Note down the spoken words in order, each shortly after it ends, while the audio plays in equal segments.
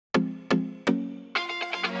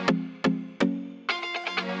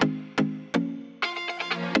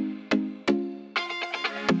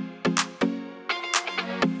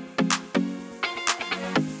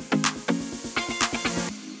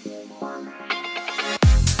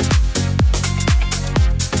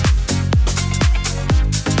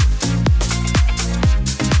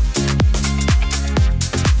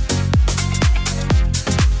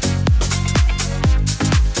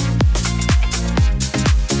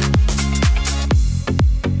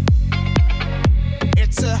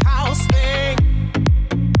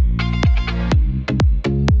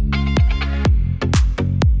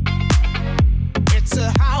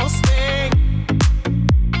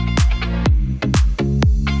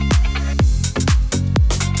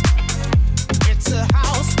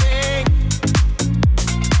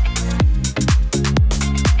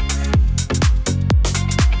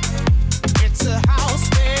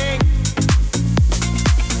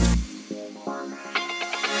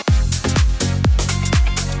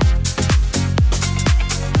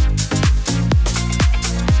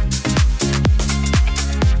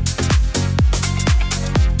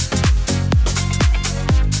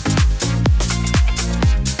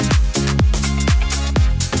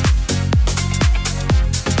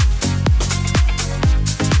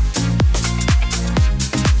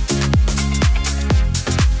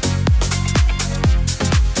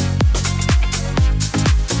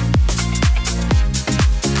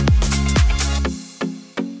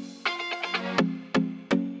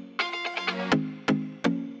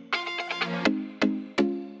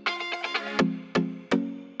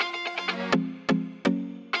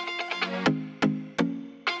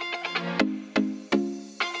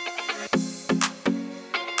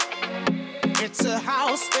a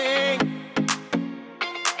house thing.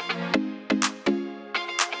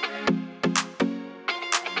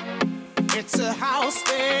 It's a house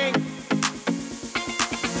thing.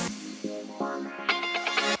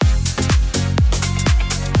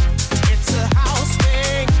 It's a house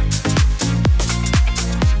thing.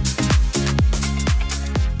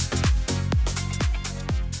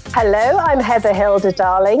 Hello, I'm Heather Hilda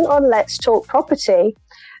Darling on Let's Talk Property.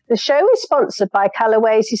 The show is sponsored by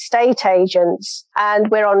Callaway's Estate Agents,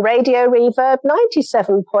 and we're on Radio Reverb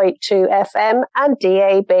 97.2 FM and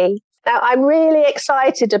DAB. Now, I'm really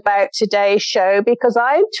excited about today's show because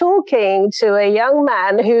I'm talking to a young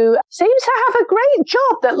man who seems to have a great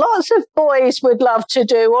job that lots of boys would love to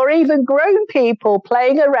do, or even grown people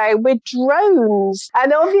playing around with drones.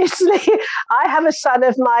 And obviously, I have a son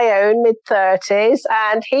of my own, mid-30s,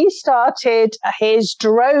 and he started his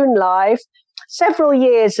drone life several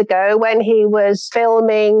years ago when he was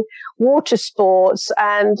filming water sports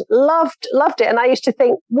and loved it. And I used to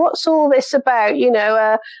think, what's all this about? You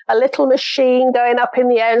know, a little machine going up in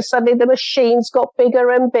the air and suddenly the machine's got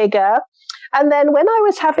bigger and bigger. And then when I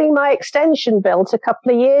was having my extension built a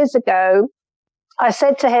couple of years ago, I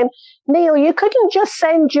said to him, Neil, you couldn't just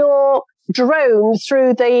send your drone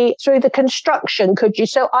through the construction, could you?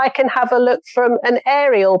 So I can have a look from an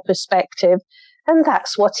aerial perspective. And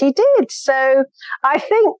that's what he did. So I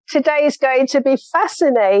think today is going to be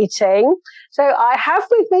fascinating. So I have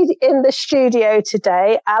with me in the studio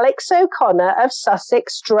today, Alex O'Connor of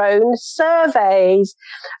Sussex Drone Surveys.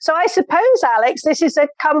 So I suppose, Alex, this is a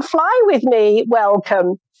come fly with me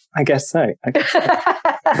welcome. I guess so.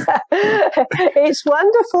 It's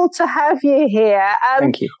wonderful to have you here.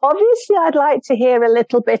 Thank you. Obviously, I'd like to hear a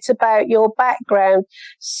little bit about your background.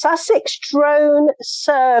 Sussex Drone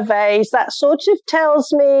Surveys, that sort of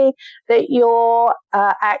tells me that you're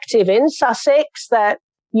active in Sussex, that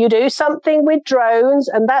you do something with drones,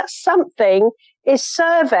 and that something is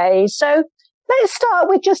surveys. So let's start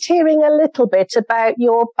with just hearing a little bit about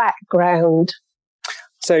your background.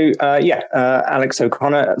 So, Alex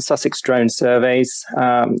O'Connor, Sussex Drone Surveys.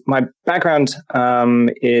 My background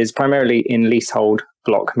is primarily in leasehold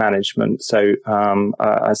block management. So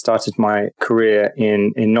I started my career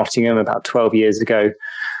in Nottingham about 12 years ago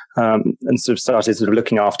and sort of started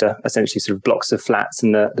looking after essentially sort of blocks of flats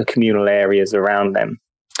and the communal areas around them.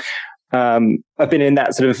 I've been in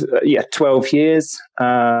that 12 years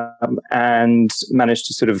and managed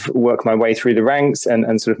to sort of work my way through the ranks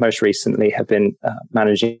and sort of most recently have been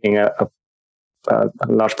managing a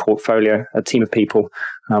large portfolio, a team of people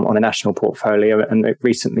on a national portfolio, and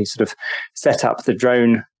recently sort of set up the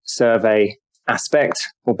drone survey aspect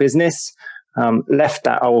or business. Left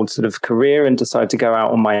that old sort of career and decided to go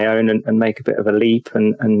out on my own and make a bit of a leap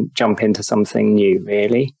and jump into something new,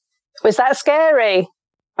 really. Was that scary?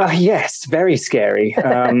 Yes, very scary.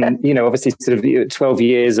 Obviously sort of 12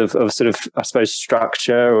 years of sort of, I suppose,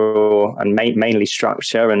 structure mainly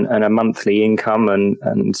structure and a monthly income and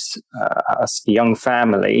a young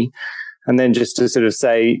family. And then just to sort of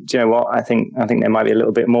say, do you know what, I think there might be a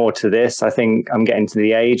little bit more to this. I think I'm getting to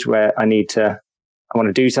the age where I want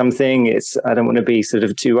to do something. I don't want to be sort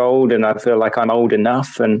of too old, and I feel like I'm old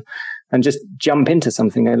enough and just jump into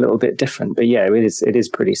something a little bit different. But yeah, it is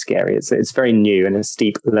pretty scary. It's very new and a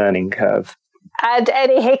steep learning curve. And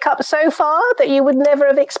any hiccups so far that you would never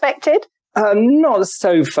have expected? Not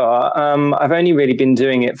so far. I've only really been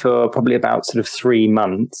doing it for probably about sort of 3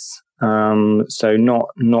 months. So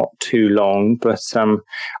not too long, but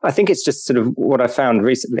I think it's just sort of what I found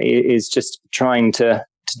recently is just trying to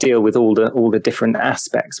deal with all the different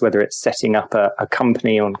aspects, whether it's setting up a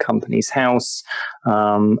company on Companies House,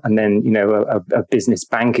 and then, a business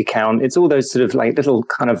bank account. It's all those sort of like little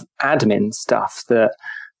kind of admin stuff that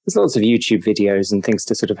there's lots of YouTube videos and things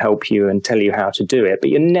to sort of help you and tell you how to do it, but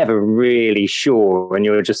you're never really sure when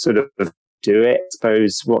you're just sort of do it. I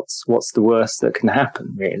suppose what's the worst that can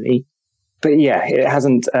happen, really. But yeah, it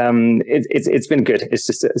hasn't. It's been good. It's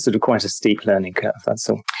just sort of quite a steep learning curve. That's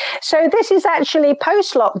all. So this is actually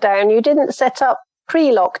post-lockdown. You didn't set up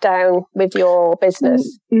pre-lockdown with your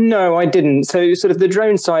business? No, I didn't. So sort of the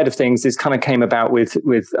drone side of things kind of came about with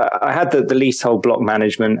I had the leasehold block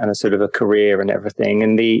management and a sort of a career and everything.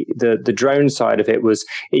 And the drone side of it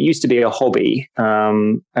used to be a hobby.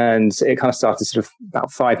 And it kind of started sort of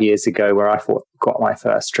about 5 years ago where I got my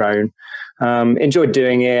first drone. Enjoyed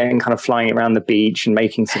doing it and kind of flying it around the beach and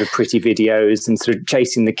making sort of pretty videos and sort of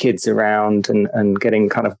chasing the kids around and getting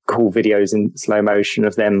kind of cool videos in slow motion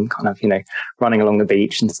of them kind of, running along the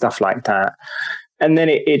beach and stuff like that. And then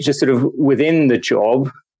it just sort of within the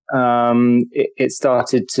job, it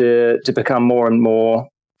started to become more and more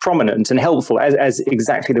prominent and helpful as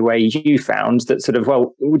exactly the way you found that sort of,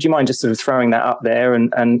 well, would you mind just sort of throwing that up there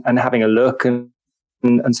and having a look and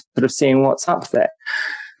sort of seeing what's up there?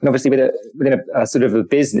 And obviously within a sort of a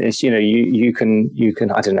business, you can,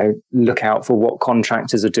 I don't know, look out for what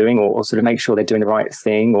contractors are doing or sort of make sure they're doing the right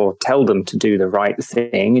thing or tell them to do the right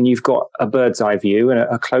thing. And you've got a bird's eye view and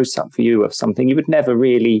a close up view of something you would never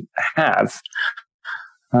really have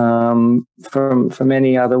from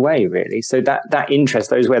any other way, really. So that interest,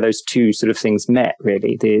 where those two sort of things met,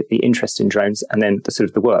 really, the interest in drones and then the sort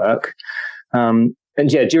of the work.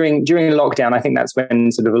 And yeah, during lockdown, I think that's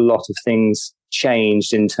when sort of a lot of things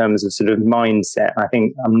changed in terms of sort of mindset. I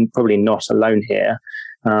think I'm probably not alone here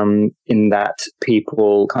in that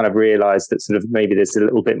people kind of realize that sort of maybe there's a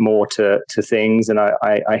little bit more to things. And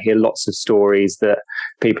I hear lots of stories that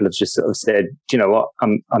people have just sort of said, do you know what,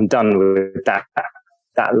 I'm done with that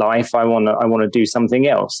life. I want to do something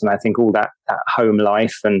else. And I think all that home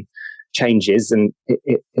life and changes, and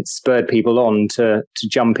it spurred people on to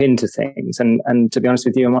jump into things. And to be honest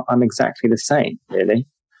with you, I'm exactly the same, really.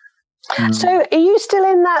 So are you still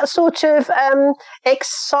in that sort of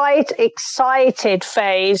excited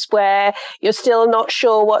phase where you're still not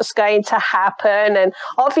sure what's going to happen? And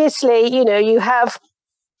obviously, you've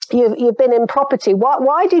been in property.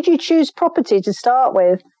 Why did you choose property to start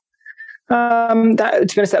with? To be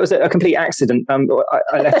honest, that was a complete accident.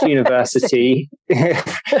 I left university,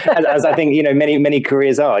 as I think many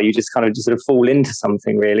careers are. You just kind of just sort of fall into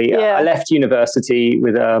something, really. Yeah. I left university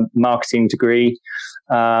with a marketing degree,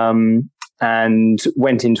 and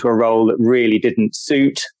went into a role that really didn't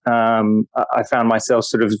suit. I found myself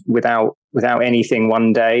sort of without anything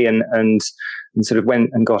one day, and sort of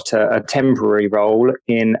went and got a temporary role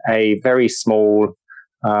in a very small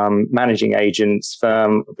managing agents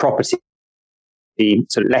firm, property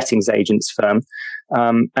sort of lettings agents firm.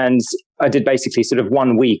 And I did basically sort of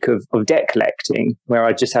 1 week of debt collecting, where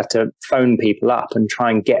I just had to phone people up and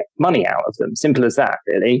try and get money out of them. Simple as that,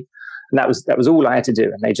 really. And that was all I had to do.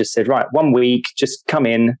 And they just said, right, 1 week, just come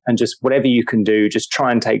in and just whatever you can do, just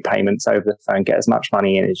try and take payments over the phone, get as much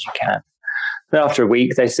money in as you can. And after a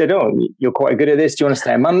week, they said, oh, you're quite good at this. Do you want to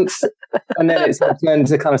stay a month? And then it sort of turned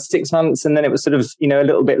to kind of 6 months. And then it was sort of, a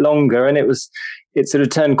little bit longer. And it sort of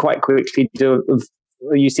turned quite quickly to,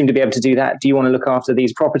 you seem to be able to do that. Do you want to look after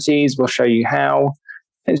these properties? We'll show you how.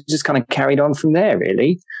 And it just kind of carried on from there,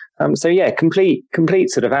 really. So yeah, complete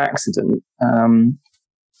sort of accident.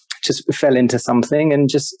 Just fell into something and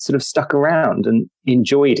just sort of stuck around and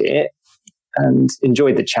enjoyed it and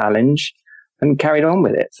enjoyed the challenge and carried on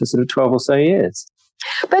with it for sort of 12 or so years.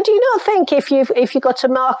 But do you not think if you've got a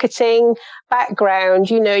marketing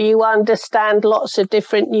background, you understand lots of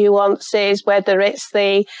different nuances, whether it's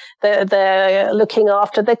the looking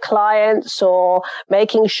after the clients or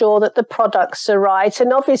making sure that the products are right,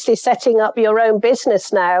 and obviously setting up your own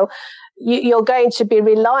business now, you're going to be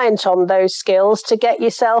reliant on those skills to get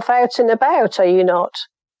yourself out and about, are you not?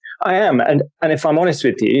 I am, and if I'm honest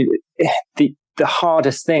with you, the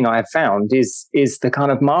hardest thing I've found is the kind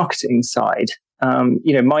of marketing side.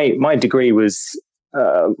 My degree was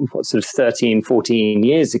sort of 13, 14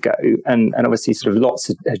 years ago, and obviously sort of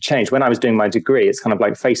lots had changed. When I was doing my degree, it's kind of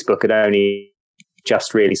like Facebook had only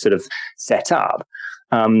just really sort of set up.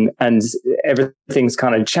 And everything's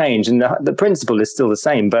kind of changed, and the principle is still the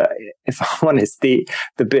same. But if I'm honest, the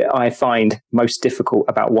bit I find most difficult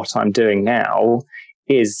about what I'm doing now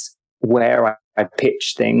is where I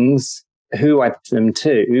pitch things, who I put them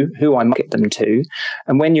to, who I market them to.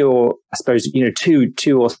 And when you're, I suppose,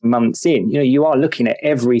 2 or 3 months in, you are looking at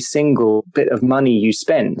every single bit of money you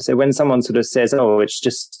spend. So when someone sort of says, oh, it's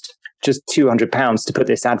just £200 to put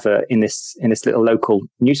this advert in this little local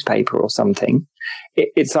newspaper or something,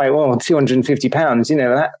 it's like, well,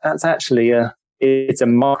 £250, that's actually it's a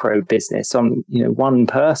micro business on, one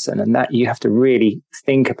person, and that you have to really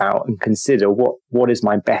think about and consider what is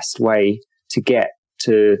my best way to get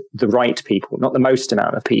to the right people, not the most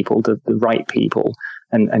amount of people, the right people,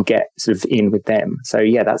 and get sort of in with them. So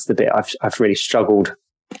yeah, that's the bit I've really struggled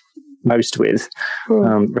most with,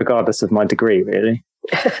 regardless of my degree, really.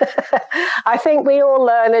 I think we all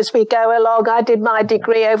learn as we go along. I did my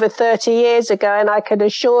degree over 30 years ago, and I can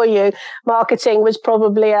assure you marketing was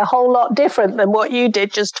probably a whole lot different than what you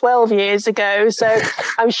did just 12 years ago. So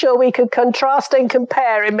I'm sure we could contrast and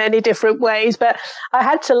compare in many different ways. But I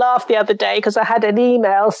had to laugh the other day because I had an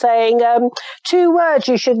email saying 2 words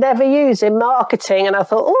you should never use in marketing. And I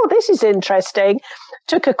thought, oh, this is interesting.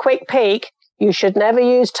 Took a quick peek. You should never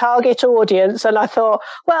use target audience. And I thought,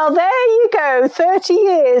 well, there you go, 30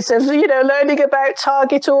 years of, learning about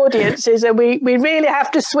target audiences. And we really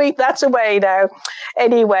have to sweep that away now.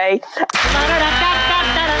 Anyway.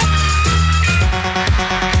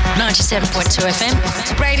 97.2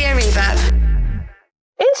 FM, Radio Reverb.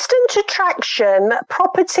 Instant attraction,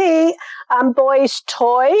 property and boys'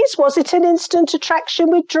 toys. Was it an instant attraction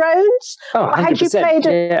with drones? Oh, 100%. Had you played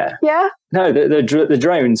it? Yeah. No, the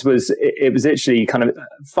drones it was literally kind of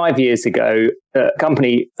 5 years ago. A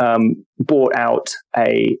company bought out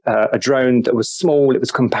a drone that was small. It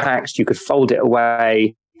was compact. You could fold it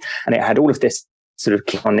away, and it had all of this sort of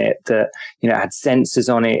kit on it that, you know, it had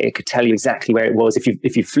sensors on it. It could tell you exactly where it was.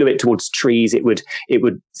 If you flew it towards trees, it would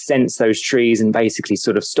sense those trees and basically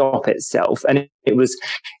sort of stop itself. And it was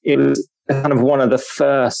kind of one of the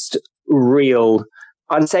first real,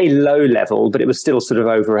 I'd say low level, but it was still sort of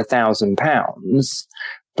over £1,000,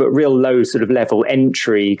 but real low sort of level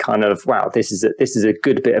entry kind of, wow, this is a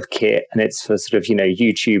good bit of kit, and it's for sort of, you know,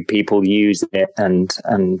 YouTube people using it, and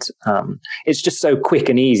it's just so quick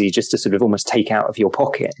and easy just to sort of almost take out of your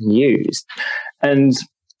pocket and use. And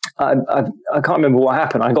I can't remember what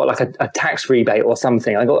happened. I got like a tax rebate or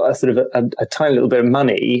something. I got a sort of a tiny little bit of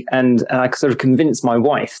money, and I sort of convinced my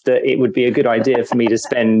wife that it would be a good idea for me to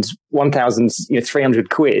spend 1,300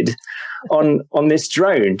 quid on this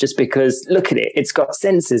drone, just because look at it. It's got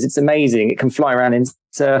sensors. It's amazing. It can fly around in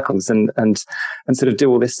circles and sort of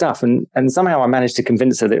do all this stuff. And somehow I managed to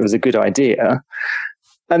convince her that it was a good idea.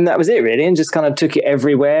 And that was it, really, and just kind of took it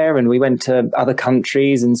everywhere. And we went to other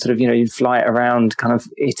countries and sort of, you know, you'd fly it around kind of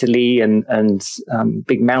Italy and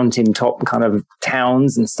big mountaintop kind of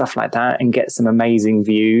towns and stuff like that, and get some amazing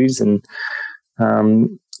views. And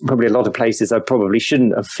probably a lot of places I probably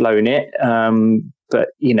shouldn't have flown it.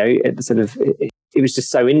 But, you know, it was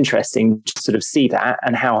just so interesting to sort of see that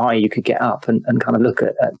and how high you could get up and kind of look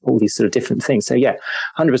at all these sort of different things. So, yeah,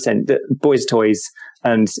 100% the boys' toys.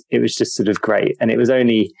 And it was just sort of great. And it was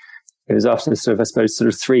after sort of, I suppose, sort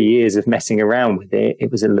of 3 years of messing around with it. It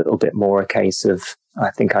was a little bit more a case of, I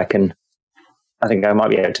think I might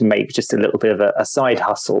be able to make just a little bit of a side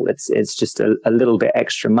hustle. It's just a little bit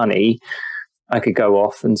extra money. I could go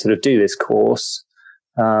off and sort of do this course,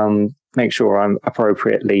 make sure I'm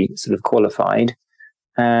appropriately sort of qualified,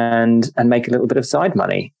 and make a little bit of side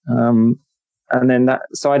money. And then that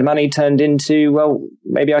side money turned into, well,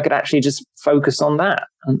 maybe I could actually just focus on that.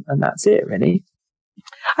 And that's it, really.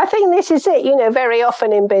 I think this is it. You know, very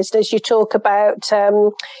often in business, you talk about,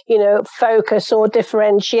 you know, focus or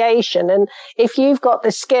differentiation. And if you've got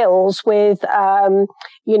the skills with,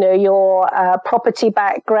 you know, your property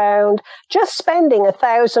background, just spending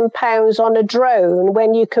 £1,000 on a drone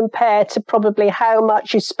when you compare to probably how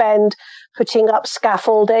much you spend putting up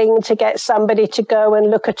scaffolding to get somebody to go and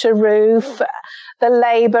look at a roof, the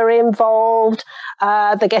labour involved,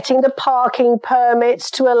 the getting the parking permits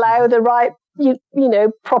to allow the right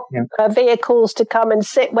vehicles to come and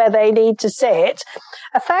sit where they need to sit.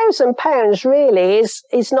 £1,000 really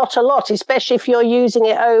is not a lot, especially if you're using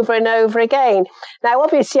it over and over again. Now,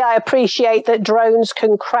 obviously, I appreciate that drones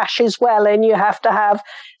can crash as well, and you have to have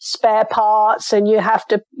spare parts, and you have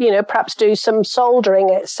to, you know, perhaps do some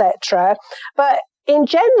soldering, etc. But in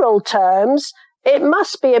general terms, it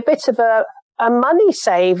must be a bit of a money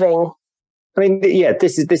saving. I mean, yeah,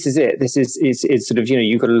 this is it. This is sort of, you know,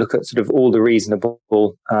 you've got to look at sort of all the reasonable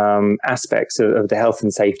aspects of the health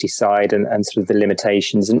and safety side and sort of the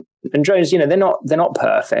limitations. And drones, you know, they're not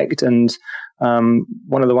perfect. And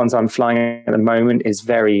one of the ones I'm flying at the moment is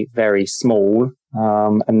very, very small,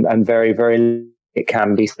 and very, very, it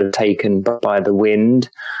can be sort of taken by the wind.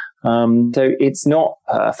 So it's not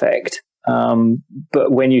perfect.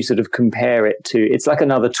 But when you sort of compare it to, it's like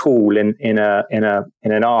another tool in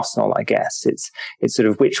an arsenal, I guess. It's sort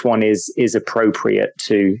of which one is appropriate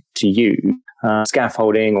to you.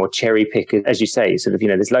 Scaffolding or cherry pickers, as you say, sort of, you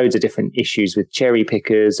know, there's loads of different issues with cherry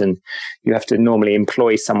pickers, and you have to normally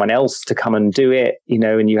employ someone else to come and do it, you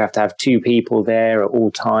know, and you have to have two people there at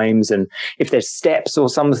all times. And if there's steps or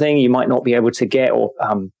something, you might not be able to get, or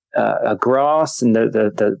grass, and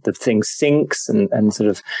the thing sinks, and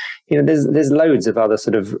sort of, you know, there's loads of other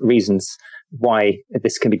sort of reasons why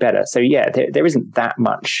this can be better. So yeah, there isn't that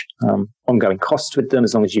much ongoing cost with them,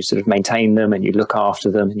 as long as you sort of maintain them and you look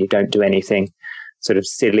after them and you don't do anything sort of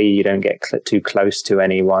silly, you don't get too close to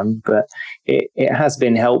anyone. But it has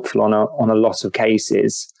been helpful on a lot of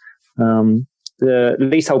cases. The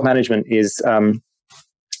leasehold management has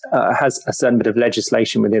a certain bit of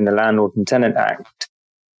legislation within the Landlord and Tenant Act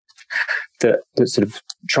that sort of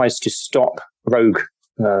tries to stop rogue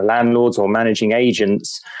landlords or managing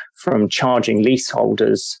agents from charging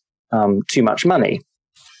leaseholders too much money.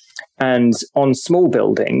 And on small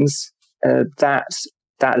buildings, that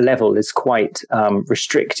level is quite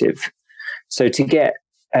restrictive. So to get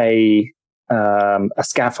a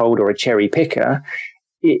scaffold or a cherry picker,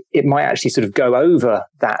 it might actually sort of go over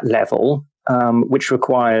that level, which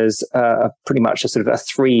requires pretty much a sort of a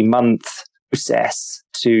 3-month process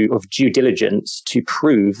of due diligence to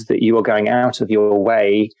prove that you are going out of your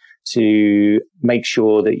way to make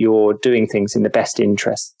sure that you're doing things in the best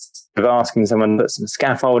interests. Of asking someone to put some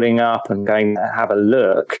scaffolding up and going to have a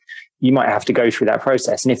look, you might have to go through that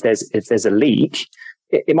process. And if there's a leak,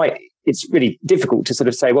 it's really difficult to sort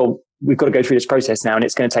of say, well, we've got to go through this process now and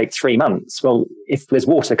it's going to take 3 months. Well, if there's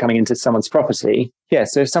water coming into someone's property,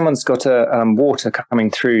 so if someone's got water coming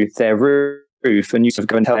through their roof and you sort of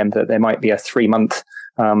go and tell them that there might be a 3-month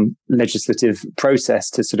legislative process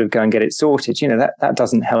to sort of go and get it sorted, that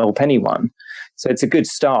doesn't help anyone. So it's a good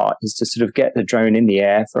start is to sort of get the drone in the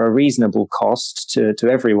air for a reasonable cost to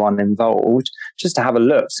everyone involved, just to have a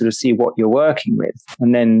look, sort of see what you're working with.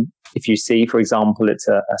 And then if you see, for example, it's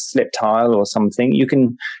a slip tile or something, you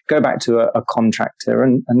can go back to a contractor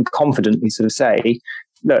and confidently sort of say,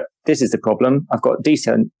 look, this is the problem. I've got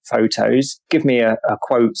decent photos. Give me a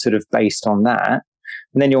quote sort of based on that.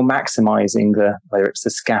 And then you're maximizing whether it's the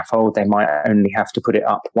scaffold, they might only have to put it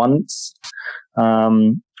up once,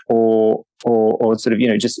 or sort of,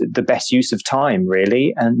 just the best use of time,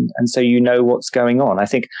 really. And so what's going on. I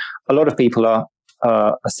think a lot of people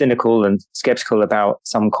are cynical and skeptical about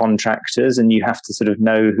some contractors, and you have to sort of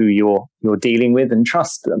know who you're dealing with and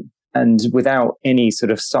trust them. And without any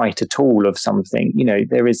sort of sight at all of something,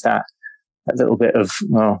 there is that little bit of,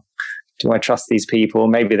 well, do I trust these people?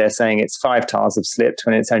 Maybe they're saying it's 5 tiles have slipped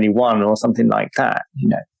when it's only 1 or something like that.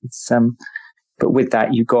 It's but with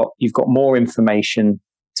that, you've got more information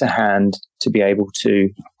to hand to be able to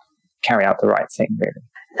carry out the right thing, really.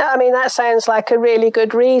 I mean, that sounds like a really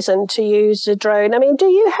good reason to use a drone. I mean, do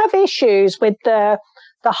you have issues with the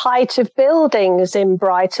height of buildings in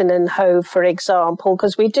Brighton and Hove, for example?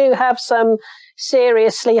 Because we do have some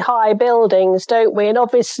seriously high buildings, don't we? And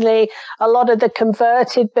obviously a lot of the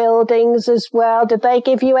converted buildings as well. Did they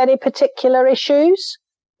give you any particular issues?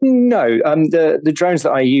 No, the drones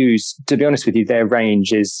that I use, to be honest with you, their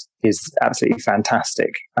range is absolutely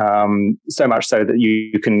fantastic. So much so that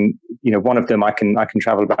you can, one of them I can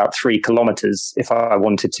travel about 3 kilometers if I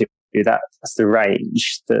wanted to. That's the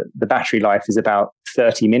range. The battery life is about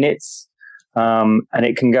 30 minutes. And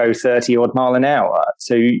it can go 30 odd mile an hour.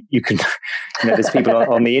 So you can, there's people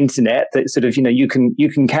on the internet that sort of, you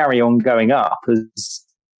can carry on going up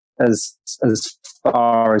as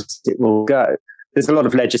far as it will go. There's a lot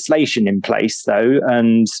of legislation in place though.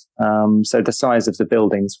 And, so the size of the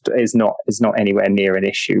buildings is not anywhere near an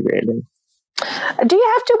issue, really. Do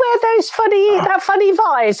you have to wear that funny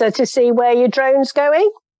visor to see where your drone's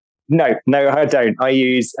going? No, I don't. I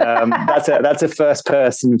use that's a first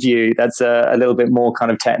person view. That's a little bit more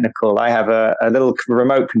kind of technical. I have a little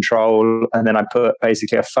remote control, and then I put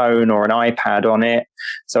basically a phone or an iPad on it,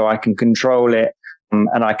 so I can control it,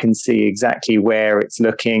 and I can see exactly where it's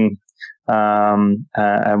looking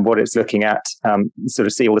and what it's looking at. Sort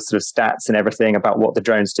of see all the sort of stats and everything about what the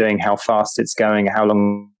drone's doing, how fast it's going, how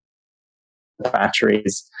long the battery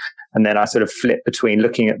is. And then I sort of flip between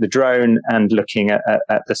looking at the drone and looking at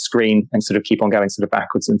the screen, and sort of keep on going sort of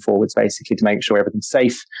backwards and forwards, basically, to make sure everything's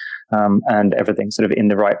safe and everything's sort of in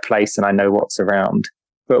the right place, and I know what's around.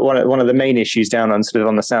 But one of the main issues down on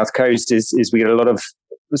the south coast is we get a lot of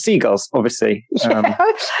seagulls, obviously. Do you know,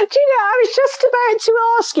 I was just about to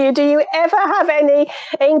ask you, do you ever have any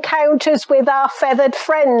encounters with our feathered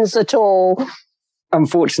friends at all?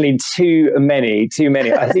 Unfortunately, too many.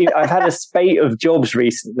 I think I've had a spate of jobs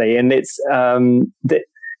recently, and it's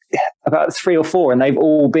about 3 or 4, and they've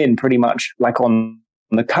all been pretty much like on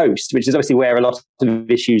the coast, which is obviously where a lot of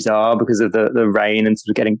issues are because of the rain and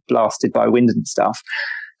sort of getting blasted by wind and stuff.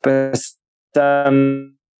 But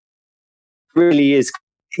really is,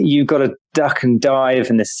 you've got to duck and dive,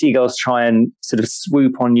 and the seagulls try and sort of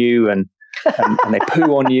swoop on you and they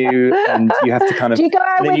poo on you, and you have to kind of. Do you go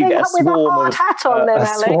out with a hard hat on then,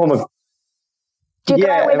 Alex? Do you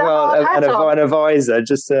go out with a hard hat on? And a visor,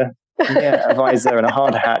 just a visor and a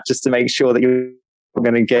hard hat, just to make sure that you're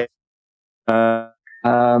going to get.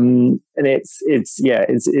 And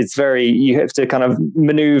it's very. You have to kind of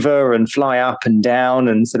maneuver and fly up and down,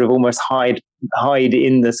 and sort of almost hide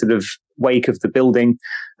in the sort of wake of the building,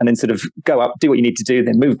 and then sort of go up, do what you need to do,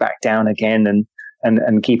 then move back down again,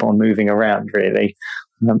 and keep on moving around, really.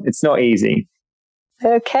 It's not easy.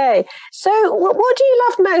 Okay. So what do you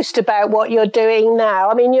love most about what you're doing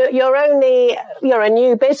now? I mean, you're a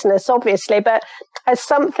new business, obviously, but has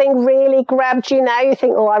something really grabbed you now? You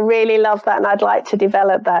think, I really love that and I'd like to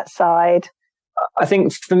develop that side. I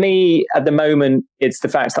think for me at the moment, it's the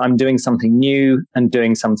fact that I'm doing something new and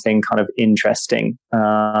doing something kind of interesting.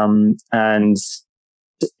 And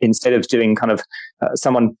instead of doing kind of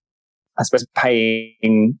someone, I suppose,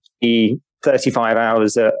 paying the 35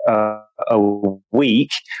 hours a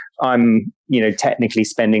week, I'm, technically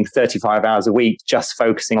spending 35 hours a week just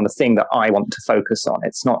focusing on the thing that I want to focus on.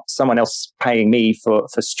 It's not someone else paying me for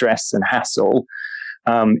stress and hassle.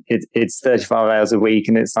 It's 35 hours a week,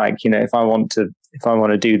 and it's like, if I want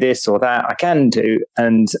to do this or that, I can do.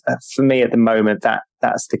 And for me at the moment,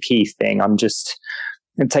 that's the key thing. I'm just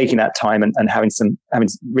taking that time and having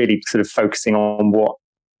really sort of focusing on what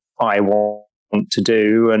I want to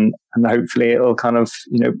do, and hopefully it'll kind of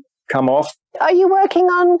come off. Are you working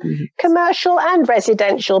on commercial and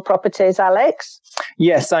residential properties, Alex?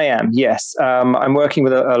 Yes, I am. Yes, I'm working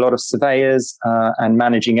with a lot of surveyors and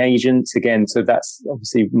managing agents. Again, so that's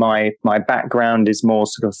obviously my background is more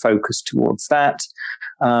sort of focused towards that.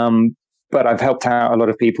 But I've helped out a lot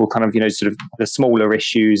of people kind of, sort of the smaller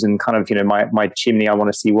issues and kind of, my chimney. I want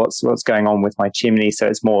to see what's going on with my chimney. So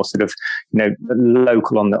it's more sort of,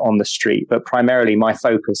 local on the street. But primarily my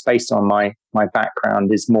focus based on my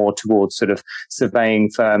background is more towards sort of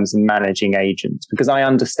surveying firms and managing agents, because I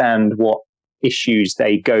understand what issues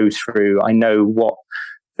they go through. I know what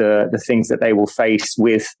the things that they will face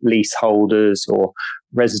with leaseholders or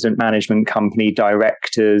resident management company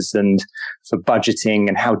directors, and for budgeting,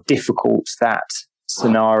 and how difficult that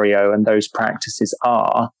scenario and those practices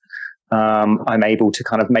are. I'm able to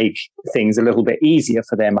kind of make things a little bit easier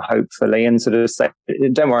for them, hopefully, and sort of say,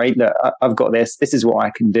 don't worry, look, I've got this. This is what I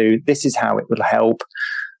can do. This is how it will help.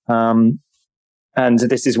 And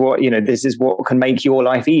this is what can make your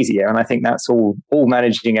life easier. And I think that's all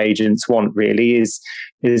managing agents want, really, is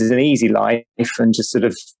an easy life and just sort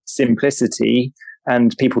of simplicity,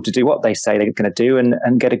 and people to do what they say they're going to do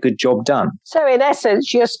and get a good job done. So in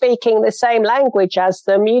essence, you're speaking the same language as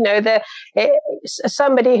them.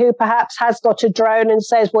 Somebody who perhaps has got a drone and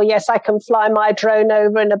says, well, yes, I can fly my drone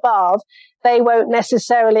over and above. They won't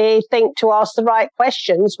necessarily think to ask the right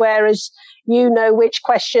questions, whereas you know which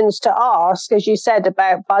questions to ask, as you said,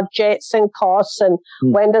 about budgets and costs and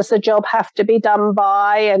when does the job have to be done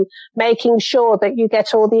by, and making sure that you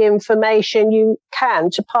get all the information you can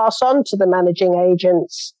to pass on to the managing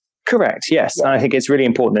agents. Correct. Yes. Yeah. And I think it's really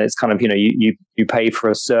important that it's kind of, you pay for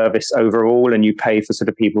a service overall, and you pay for sort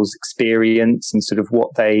of people's experience and sort of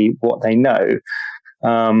what they know.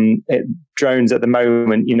 Drones at the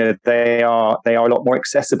moment, they are a lot more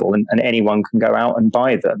accessible, and anyone can go out and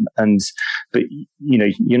buy them. But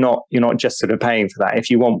you're not just sort of paying for that. If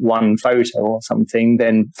you want one photo or something,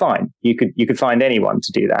 then fine. You could find anyone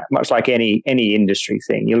to do that. Much like any industry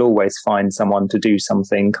thing, you'll always find someone to do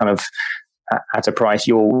something kind of at a price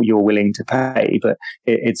you're willing to pay, but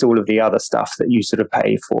it's all of the other stuff that you sort of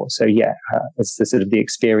pay for. So it's the sort of the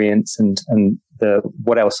experience and the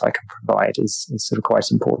what else I can provide is sort of quite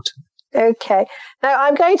important. Okay. Now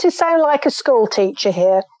I'm going to sound like a school teacher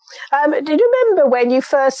here. Do you remember when you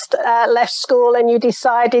first left school and you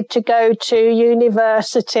decided to go to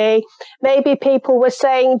university? Maybe people were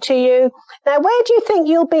saying to you, now where do you think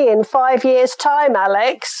you'll be in 5 years' time,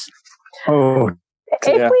 Alex? Oh,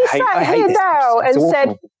 if we sat here now and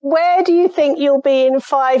said, where do you think you'll be in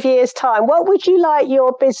 5 years' time? What would you like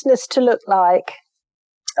your business to look like?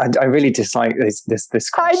 I really dislike this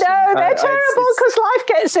question. I know, they're terrible because life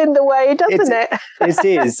gets in the way, doesn't it? It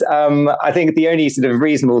is. I think the only sort of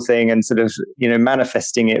reasonable thing and sort of,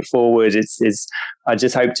 manifesting it forward is I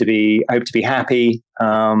just hope to be happy,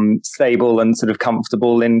 stable and sort of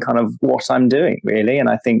comfortable in kind of what I'm doing, really. And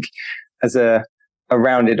I think as a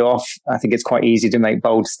rounded off, I think it's quite easy to make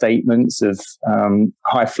bold statements of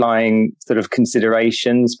high flying sort of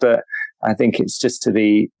considerations, but I think it's just to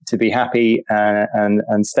be happy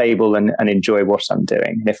and stable and enjoy what I'm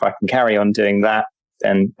doing. And if I can carry on doing that,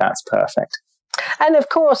 then that's perfect. And of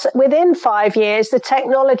course, within 5 years, the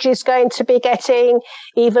technology is going to be getting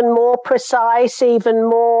even more precise, even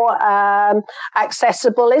more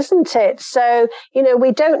accessible, isn't it? So,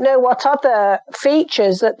 we don't know what other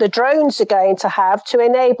features that the drones are going to have to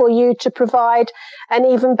enable you to provide an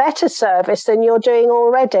even better service than you're doing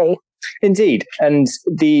already. Indeed. And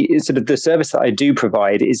the sort of the service that I do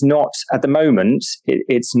provide is not, at the moment,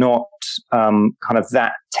 it's not kind of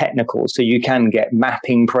that technical. So you can get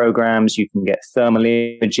mapping programs, you can get thermal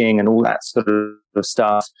imaging and all that sort of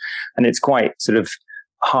stuff. And it's quite sort of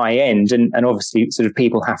high end. And obviously sort of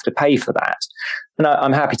people have to pay for that. And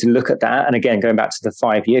I'm happy to look at that. And again, going back to the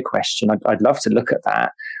 5 year question, I'd love to look at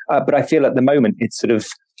that. But I feel at the moment, it's sort of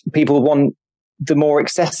people want the more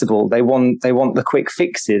accessible. They want the quick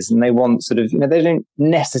fixes, and they want sort of, they don't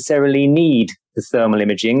necessarily need the thermal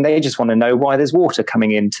imaging. They just want to know why there's water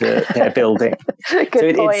coming into their building.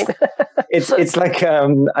 Good point. It's like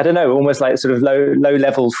I don't know, almost like sort of low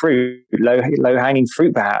level fruit, low hanging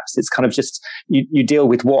fruit. Perhaps it's kind of just you deal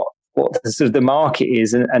with what the sort of the market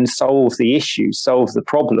is and solve the issues, solve the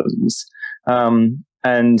problems.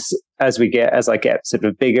 And as I get sort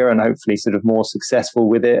of bigger and hopefully sort of more successful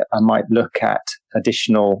with it, I might look at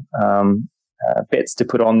additional bits to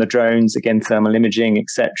put on the drones, again, thermal imaging,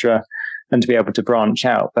 etc., and to be able to branch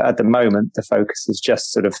out. But at the moment, the focus is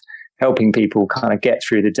just sort of helping people kind of get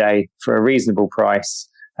through the day for a reasonable price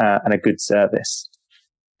and a good service.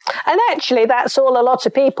 And actually, that's all a lot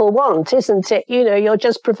of people want, isn't it? You know, you're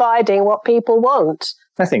just providing what people want.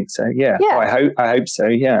 I think so, yeah. I hope so,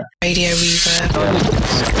 yeah. Radio Reverb.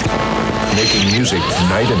 Making music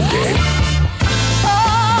night and day.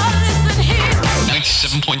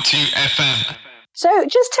 97.2 FM. So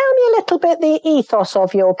just tell me a little bit the ethos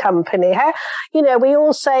of your company. How, you know, we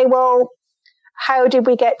all say, well, how did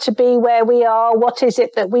we get to be where we are? What is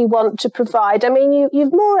it that we want to provide? I mean,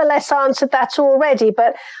 you've more or less answered that already,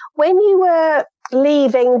 but when you were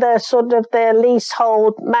leaving the sort of the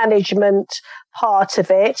leasehold management part of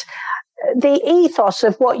it, the ethos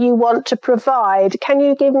of what you want to provide, can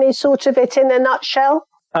you give me sort of it in a nutshell?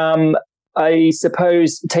 I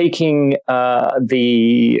suppose taking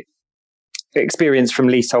the experience from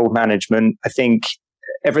leasehold management, I think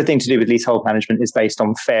everything to do with leasehold management is based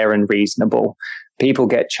on fair and reasonable. People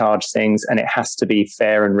get charged things and it has to be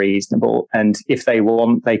fair and reasonable. And if they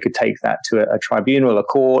want, they could take that to a tribunal, a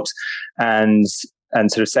court, and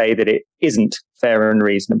sort of say that it isn't fair and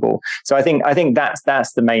reasonable. So I think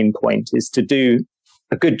that's the main point, is to do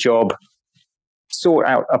a good job, sort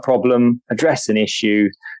out a problem, address an issue,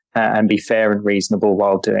 and be fair and reasonable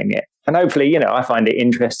while doing it. And hopefully, you know, I find it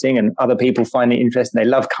interesting and other people find it interesting. They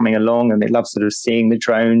love coming along and they love sort of seeing the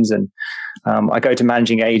drones. And I go to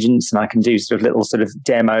managing agents and I can do sort of little sort of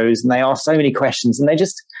demos, and they ask so many questions, and they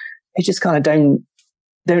just kind of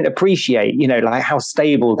don't appreciate, you know, like how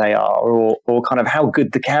stable they are or kind of how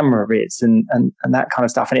good the camera is and that kind of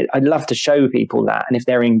stuff. And I'd love to show people that. And if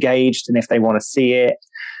they're engaged and if they want to see it,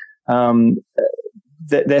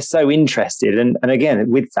 they're so interested. And again,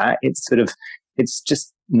 with that, it's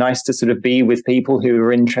just nice to sort of be with people who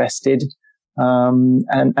are interested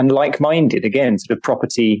and like-minded, again, sort of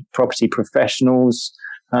property professionals,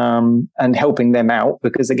 and helping them out,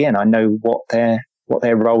 because again, I know what their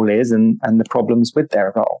role is and the problems with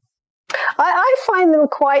their role. I find them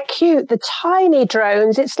quite cute, the tiny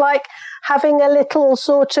drones. It's like having a little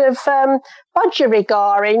sort of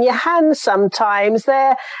budgerigar in your hand sometimes.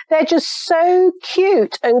 They're just so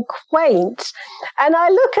cute and quaint. And I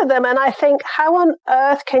look at them and I think, how on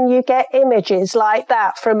earth can you get images like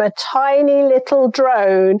that from a tiny little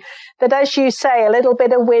drone that, as you say, a little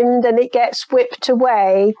bit of wind and it gets whipped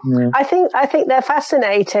away? Yeah. I think they're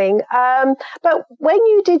fascinating. But when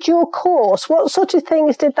you did your course, what sort of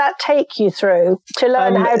things did that take you through to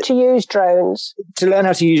learn how to use drones? To learn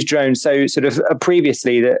how to use drones. So sort of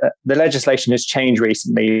previously, the legislation has changed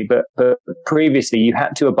recently, but previously you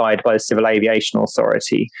had to abide by the Civil Aviation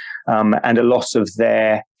Authority and a lot of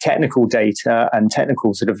their technical data and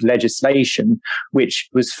technical sort of legislation, which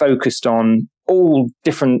was focused on all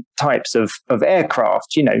different types of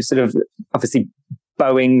aircraft, you know, sort of obviously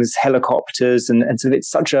Boeings, helicopters, and so it's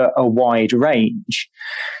such a wide range.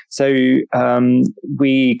 So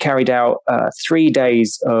we carried out 3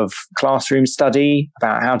 days of classroom study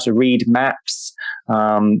about how to read maps,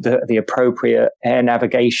 the appropriate air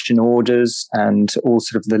navigation orders, and all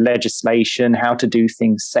sort of the legislation, how to do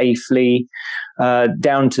things safely,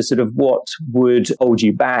 down to sort of what would hold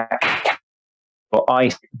you back, what I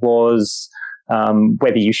was.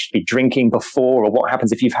 Whether you should be drinking before, or what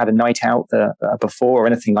happens if you've had a night out before, or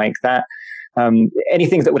anything like that.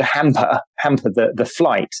 Anything that would hamper the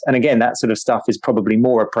flight. And again, that sort of stuff is probably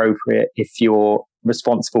more appropriate if you're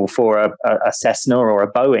responsible for a Cessna or a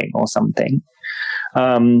Boeing or something.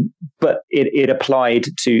 But it applied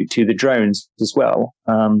to the drones as well.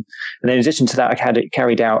 And in addition to that, I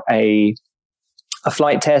carried out a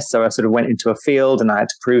flight test. So I sort of went into a field and I had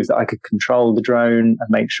to prove that I could control the drone and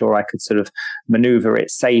make sure I could sort of maneuver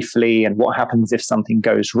it safely. And what happens if something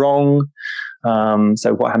goes wrong?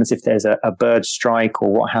 So what happens if there's a bird strike,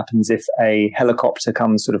 or what happens if a helicopter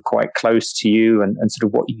comes sort of quite close to you, and sort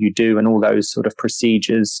of what you do and all those sort of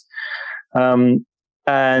procedures. And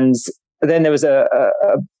then there was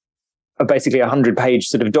basically a 100-page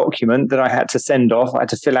sort of document that I had to send off. I had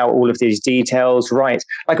to fill out all of these details, write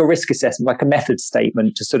like a risk assessment, like a method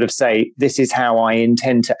statement to sort of say, this is how I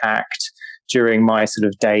intend to act during my sort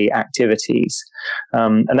of day activities.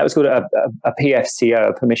 And that was called a PFCO,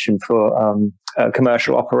 a permission for a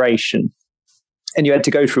commercial operation. And you had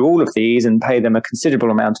to go through all of these and pay them a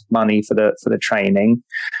considerable amount of money for the training.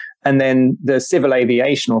 And then the Civil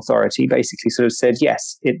Aviation Authority basically sort of said,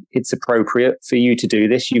 yes, it's appropriate for you to do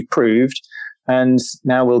this. You've proved, and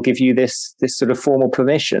now we'll give you this sort of formal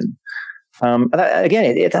permission.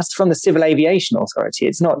 That's from the Civil Aviation Authority.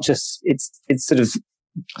 It's not just, it's sort of...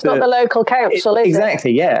 It's not the local council, is it?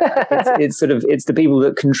 Exactly, yeah. it's the people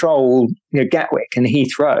that control, Gatwick and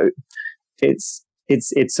Heathrow. It's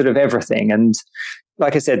sort of everything. And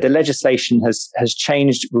like I said, the legislation has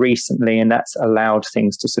changed recently, and that's allowed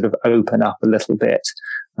things to sort of open up a little bit.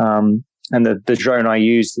 And the drone I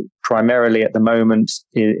use primarily at the moment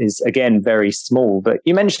is again very small. But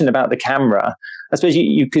you mentioned about the camera. I suppose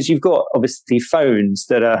because you've got obviously phones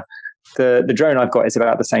that are the drone I've got is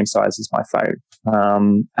about the same size as my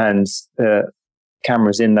phone, and the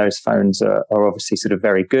cameras in those phones are obviously sort of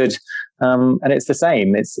very good. And it's the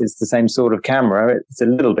same. It's the same sort of camera. It's a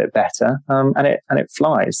little bit better, and it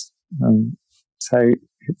flies. So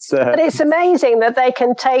it's. But it's amazing that they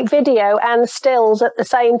can take video and stills at the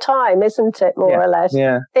same time, isn't it? More or less.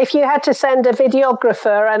 Yeah. If you had to send a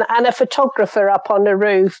videographer and a photographer up on the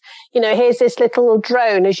roof, here's this little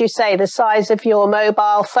drone, as you say, the size of your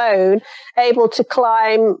mobile phone, able to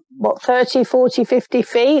climb 30, 40, 50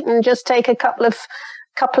 feet, and just take a couple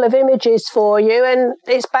of images for you, and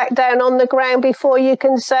it's back down on the ground before you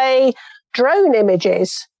can say drone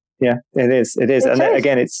images. Yeah, it is. And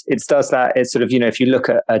again, it does that. It's sort of, if you look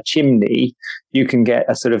at a chimney, you can get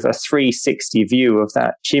a sort of a 360 view of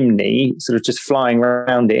that chimney, sort of just flying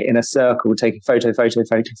around it in a circle, taking photo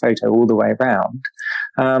all the way around.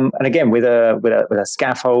 And again, with a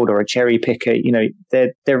scaffold or a cherry picker,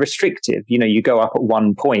 they're restrictive. You go up at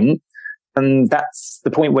one point, and that's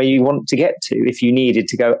the point where you want to get to. If you needed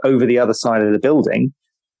to go over the other side of the building,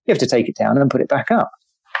 you have to take it down and put it back up.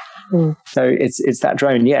 So it's that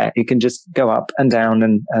drone. Yeah, it can just go up and down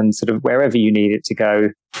and sort of wherever you need it to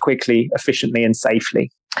go quickly, efficiently, and safely.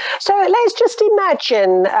 So let's just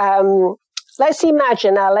imagine,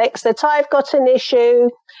 Alex, that I've got an issue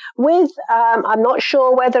with, I'm not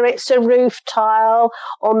sure whether it's a roof tile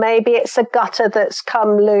or maybe it's a gutter that's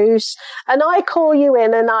come loose. And I call you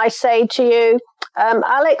in and I say to you,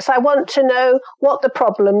 Alex, I want to know what the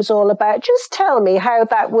problem's all about. Just tell me how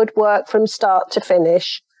that would work from start to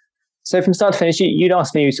finish. So from start to finish, you'd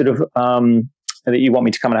ask me sort of that you want me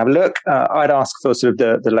to come and have a look. I'd ask for sort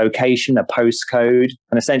of the location, a postcode,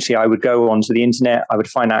 and essentially I would go onto the internet. I would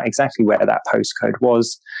find out exactly where that postcode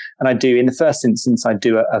was, and in the first instance, I'd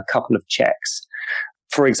do a couple of checks.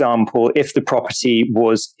 For example, if the property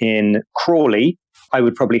was in Crawley, I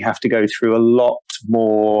would probably have to go through a lot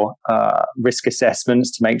more risk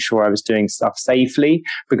assessments to make sure I was doing stuff safely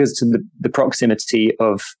because to the proximity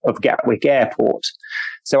of Gatwick Airport.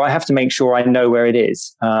 So I have to make sure I know where it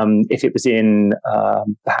is. If it was in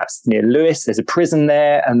perhaps near Lewes, there's a prison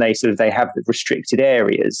there, and they have restricted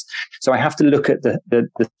areas. So I have to look at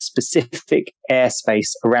the specific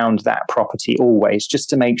airspace around that property always, just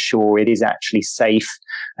to make sure it is actually safe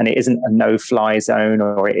and it isn't a no-fly zone,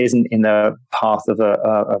 or it isn't in the path of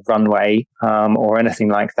a runway or anything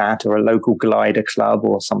like that, or a local glider club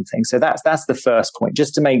or something. So that's the first point,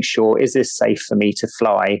 just to make sure, is this safe for me to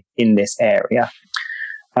fly in this area?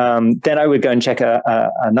 Then I would go and check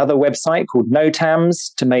another website called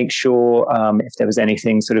NOTAMs to make sure if there was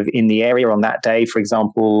anything sort of in the area on that day. For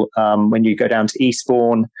example, when you go down to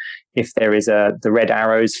Eastbourne, if there is the red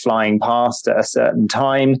arrows flying past at a certain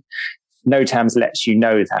time, NOTAMs lets you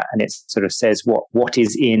know that, and it sort of says what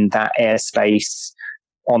is in that airspace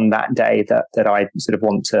on that day that I sort of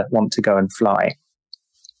want to go and fly.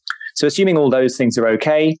 So assuming all those things are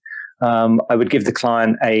okay, I would give the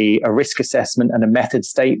client a risk assessment and a method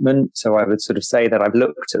statement. So I would sort of say that I've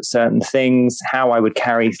looked at certain things, how I would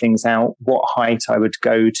carry things out, what height I would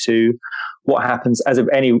go to, what happens as of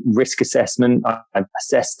any risk assessment. I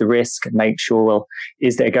assess the risk and make sure, well,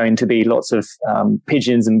 is there going to be lots of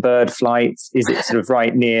pigeons and bird flights? Is it sort of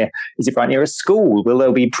right near a school? Will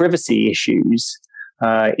there be privacy issues?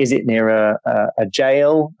 Is it near a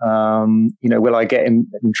jail? Will I get in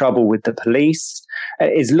trouble with the police?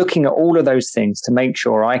 Is looking at all of those things to make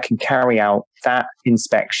sure I can carry out that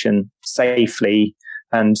inspection safely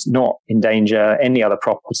and not endanger any other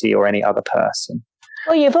property or any other person.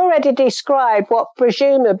 Well, you've already described what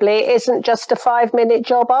presumably isn't just a 5-minute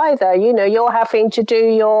job either. You're having to do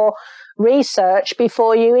your research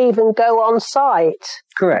before you even go on site.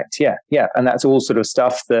 Correct. Yeah. And that's all sort of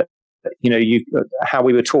stuff that how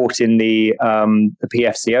we were taught in the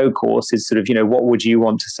PFCO course is sort of, what would you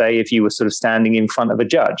want to say if you were sort of standing in front of a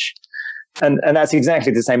judge? And that's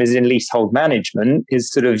exactly the same as in leasehold management,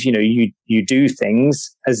 is sort of, you do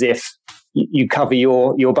things as if you cover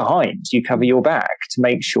your behind, you cover your back to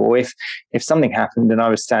make sure if something happened and I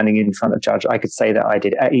was standing in front of a judge, I could say that I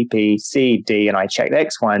did A, B, C, D, and I checked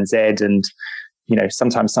X, Y, and Z. And,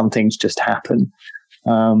 sometimes some things just happen.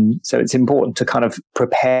 So it's important to kind of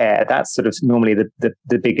prepare. That's sort of normally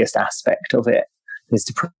the biggest aspect of it, is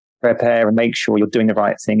to prepare and make sure you're doing the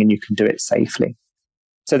right thing and you can do it safely.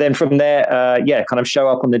 So then from there, kind of show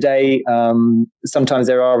up on the day. Sometimes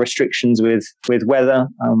there are restrictions with weather.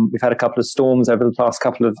 We've had a couple of storms over the past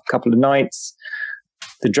couple of nights.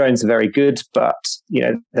 The drones are very good, but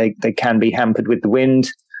they can be hampered with the wind,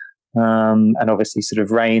 and obviously sort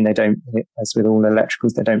of rain. They don't, as with all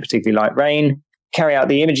electricals, they don't particularly like rain. Carry out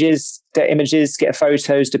the images, get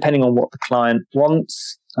photos depending on what the client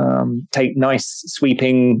wants. Take nice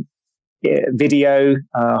sweeping video,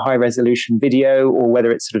 high resolution video, or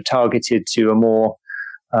whether it's sort of targeted to a more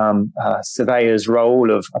surveyor's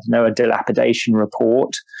role of, a dilapidation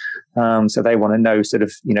report. So they want to know sort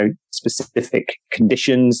of, specific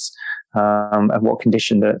conditions, and what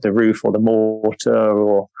condition the roof or the mortar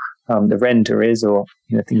or the render is, or,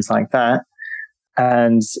 things like that.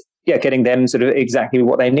 And getting them sort of exactly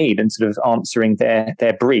what they need and sort of answering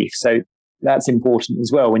their brief. So that's important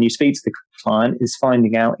as well. When you speak to the client, is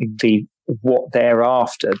finding out exactly what they're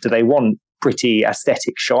after. Do they want pretty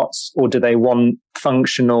aesthetic shots, or do they want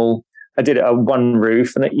functional? I did it on one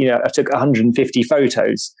roof, and I took 150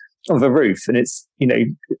 photos of a roof, and it's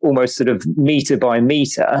almost sort of meter by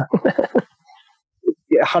meter,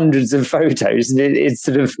 hundreds of photos. And it's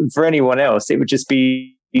sort of, for anyone else, it would just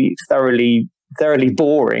be thoroughly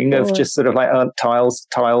boring of just sort of like tiles.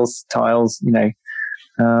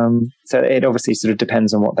 So it obviously sort of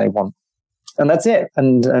depends on what they want. And that's it.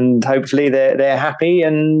 And hopefully they're happy,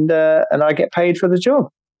 and I get paid for the job.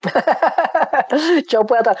 Job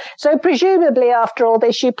well done. So presumably after all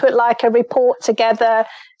this, you put like a report together,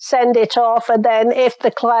 send it off, and then if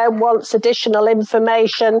the client wants additional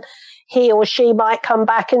information, he or she might come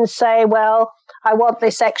back and say, well, I want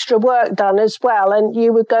this extra work done as well. And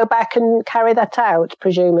you would go back and carry that out,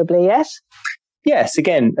 presumably, yes? Yes,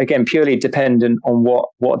 again, purely dependent on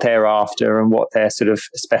what they're after and what their sort of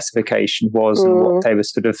specification was and what they were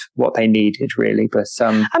sort of what they needed, really. But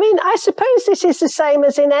I suppose this is the same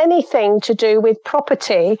as in anything to do with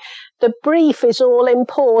property. The brief is all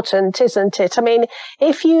important, isn't it? I mean,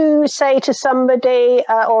 if you say to somebody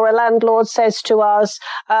or a landlord says to us,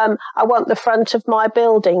 I want the front of my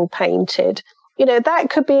building painted, that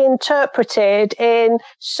could be interpreted in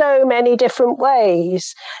so many different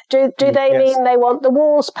ways. Do they mean they want the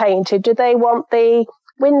walls painted? Do they want the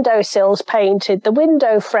windowsills painted, the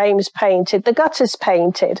window frames painted, the gutters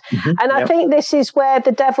painted? And I think this is where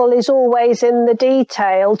the devil is always in the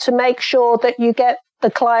detail, to make sure that you get the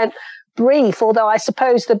client brief, although I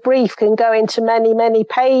suppose the brief can go into many, many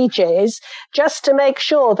pages, just to make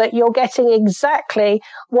sure that you're getting exactly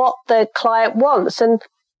what the client wants. And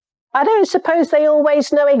I don't suppose they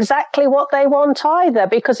always know exactly what they want either,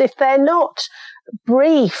 because if they're not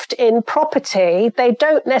briefed in property, they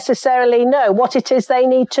don't necessarily know what it is they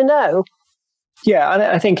need to know. Yeah, and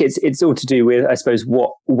I think it's all to do with, I suppose,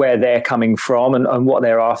 where they're coming from and what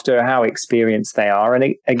they're after, how experienced they are.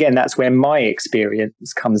 And again, that's where my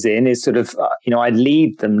experience comes in, is sort of, I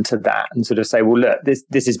lead them to that and sort of say, well, look,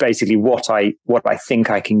 this is basically what I think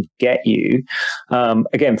I can get you.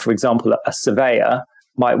 Again, for example, a surveyor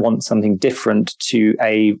might want something different to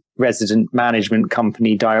a resident management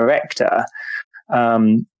company director.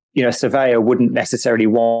 A surveyor wouldn't necessarily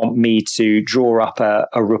want me to draw up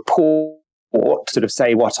a report, sort of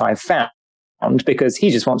say what I've found, because he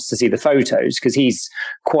just wants to see the photos, because he's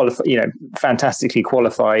fantastically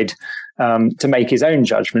qualified to make his own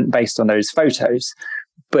judgment based on those photos.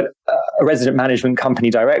 But a resident management company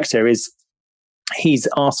director he's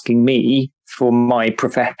asking me for my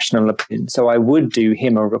professional opinion. So I would do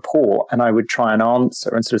him a report, and I would try and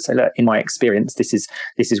answer and sort of say, look, in my experience, this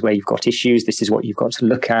is where you've got issues. This is what you've got to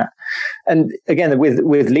look at. And again,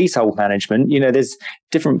 with leasehold management, there's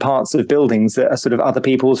different parts of buildings that are sort of other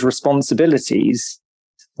people's responsibilities,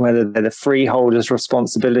 whether they're the freeholder's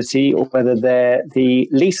responsibility or whether they're the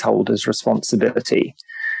leaseholder's responsibility.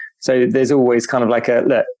 So there's always kind of like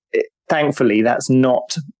thankfully, that's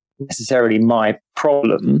not necessarily my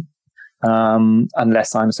problem,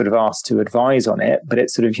 unless I'm sort of asked to advise on it. But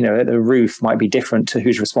it's sort of, the roof might be different to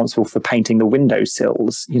who's responsible for painting the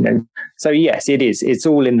windowsills, So yes, it is. It's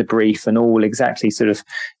all in the brief and all exactly sort of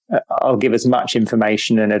I'll give as much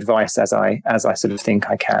information and advice as I sort of think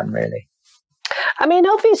I can, really. I mean,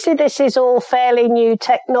 obviously, this is all fairly new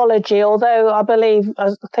technology, although I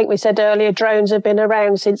think we said earlier, drones have been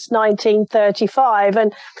around since 1935.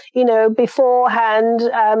 And, beforehand,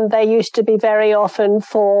 they used to be very often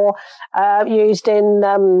used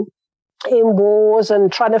in wars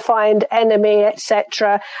and trying to find enemy,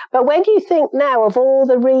 etc. But when you think now of all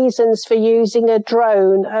the reasons for using a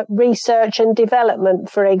drone, research and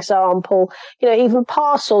development, for example, even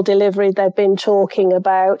parcel delivery they've been talking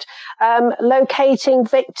about, locating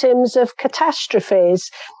victims of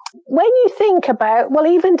catastrophes. When you think about,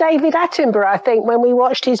 even David Attenborough, I think when we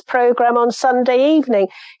watched his programme on Sunday evening,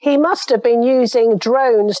 he must have been using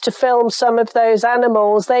drones to film some of those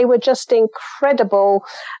animals. They were just incredible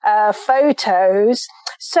photos.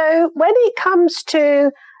 So when it comes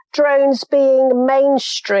to drones being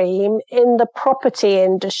mainstream in the property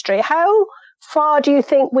industry, how far do you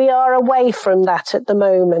think we are away from that at the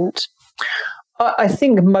moment? I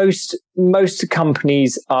think most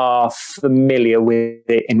companies are familiar with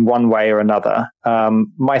it in one way or another.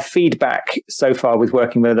 My feedback so far with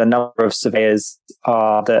working with a number of surveyors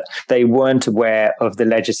are that they weren't aware of the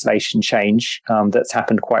legislation change that's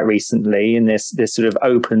happened quite recently, and this sort of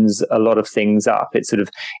opens a lot of things up.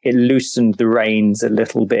 It loosened the reins a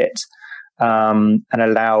little bit and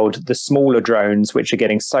allowed the smaller drones, which are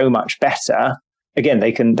getting so much better. Again,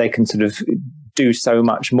 they can sort of do so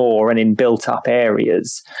much more and in built up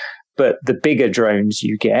areas. But the bigger drones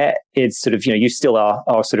you get, it's sort of, you still are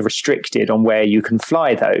sort of restricted on where you can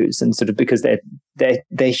fly those, and sort of because they're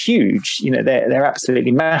huge, they're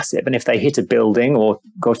absolutely massive. And if they hit a building or,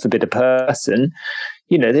 God forbid, a person,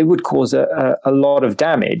 they would cause a lot of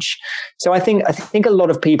damage. So I think a lot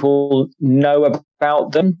of people know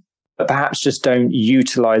about them, but perhaps just don't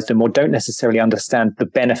utilize them or don't necessarily understand the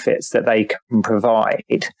benefits that they can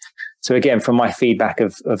provide. So again, from my feedback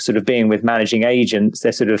of sort of being with managing agents,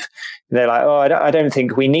 they're like, oh, I don't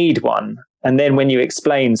think we need one. And then when you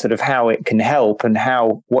explain sort of how it can help and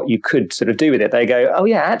what you could sort of do with it, they go, oh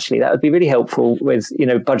yeah, actually that would be really helpful with,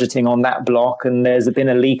 budgeting on that block. And there's been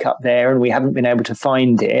a leak up there and we haven't been able to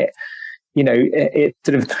find it. It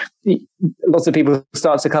sort of, lots of people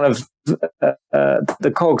start to kind of,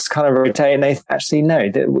 the cogs kind of rotate, and they actually know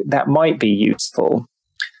that might be useful.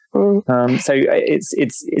 So it's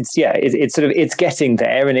getting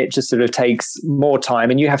there, and it just sort of takes more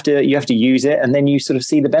time, and you have to use it, and then you sort of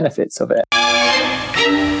see the benefits of it.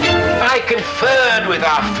 I conferred with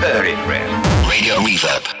our furry friend. Radio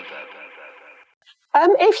Reverb.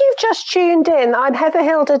 If you've just tuned in, I'm Heather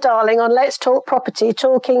Hilda Darling on Let's Talk Property,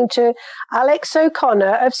 talking to Alex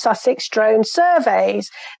O'Connor of Sussex Drone Surveys.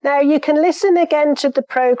 Now, you can listen again to the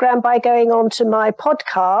programme by going on to my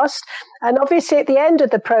podcast. And obviously, at the end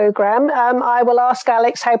of the programme, I will ask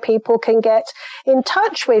Alex how people can get in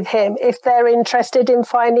touch with him if they're interested in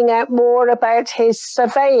finding out more about his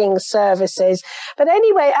surveying services. But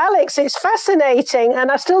anyway, Alex, it's fascinating,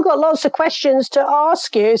 and I've still got lots of questions to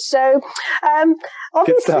ask you. So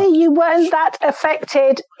obviously, you weren't that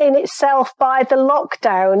affected in itself by the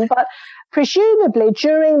lockdown, but presumably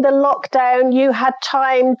during the lockdown, you had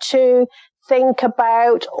time to think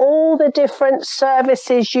about all the different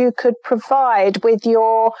services you could provide with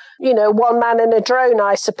your, one man and a drone,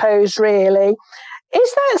 I suppose, really.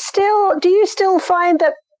 Is that do you still find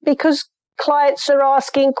that because clients are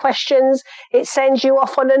asking questions, it sends you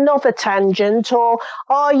off on another tangent? Or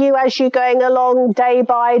are you, as you're going along day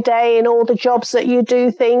by day in all the jobs that you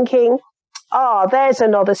do, thinking, there's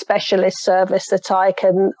another specialist service that I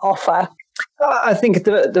can offer? I think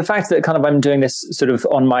the fact that kind of I'm doing this sort of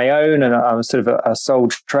on my own, and I'm sort of a sole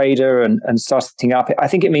trader and starting up, I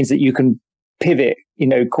think it means that you can pivot,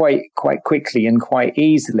 quite quickly and quite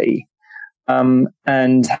easily.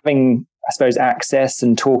 And having, I suppose, access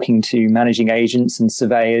and talking to managing agents and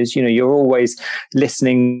surveyors, you're always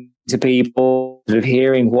listening to people, sort of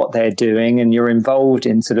hearing what they're doing, and you're involved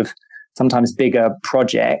in sort of sometimes bigger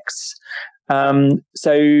projects.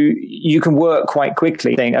 So you can work quite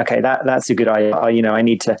quickly, think, okay, that's a good idea. I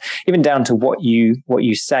need to, even down to what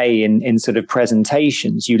you say in sort of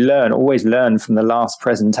presentations, always learn from the last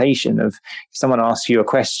presentation. Of if someone asks you a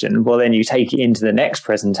question, well, then you take it into the next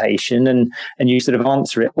presentation and you sort of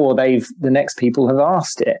answer it, or the next people have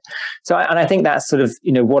asked it. So, and I think that's sort of,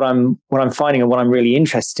 what I'm finding and what I'm really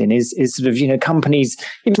interested in is sort of, companies,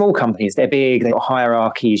 even small companies, they're big, they've got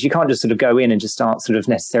hierarchies. You can't just sort of go in and just start sort of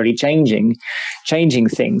necessarily changing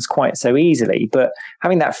things quite so easily, but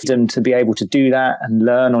having that freedom to be able to do that and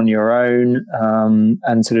learn on your own,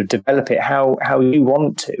 and sort of develop it how you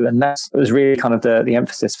want to. And that was really kind of the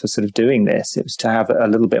emphasis for sort of doing this. It was to have a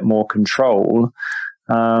little bit more control,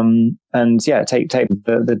 and take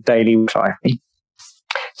the daily life.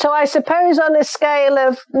 So I suppose on a scale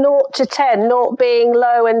of 0 to 10, 0 being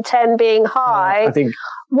low and 10 being high, I think.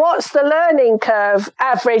 What's the learning curve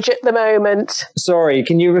average at the moment? Sorry,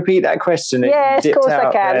 can you repeat that question? Yes, of course I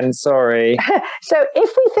can. Then. Sorry. So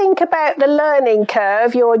if we think about the learning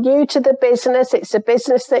curve, you're new to the business. It's a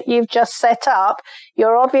business that you've just set up.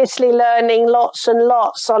 You're obviously learning lots and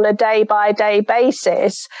lots on a day-by-day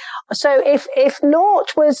basis. So if 0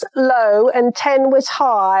 was low and 10 was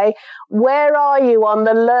high, where are you on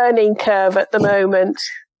the learning curve at the moment?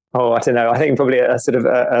 Oh, I don't know. I think probably a sort of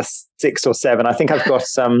a 6 or 7. I think I've got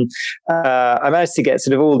some. I managed to get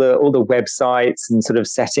sort of all the websites and sort of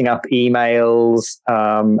setting up emails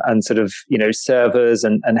and sort of servers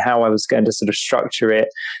and how I was going to sort of structure it.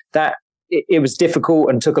 That it was difficult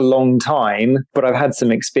and took a long time, but I've had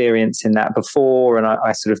some experience in that before, and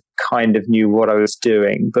I sort of kind of knew what I was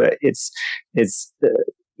doing. But it's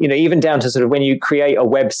even down to sort of when you create a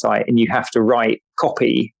website and you have to write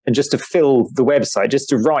copy and just to fill the website, just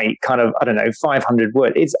to write kind of, 500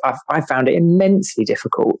 words. I found it immensely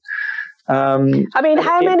difficult. How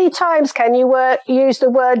many times can you use the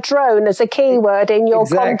word drone as a keyword in your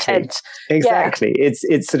content? Exactly. Yeah.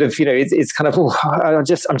 It's sort of, it's kind of, I'm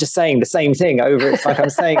just saying the same thing over. It's like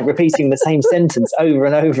I'm repeating the same sentence over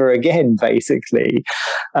and over again, basically.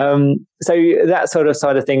 So that sort of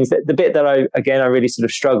side of things, the bit that I really sort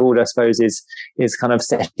of struggled, I suppose, is kind of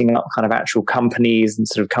setting up kind of actual companies and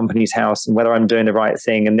sort of company's house and whether I'm doing the right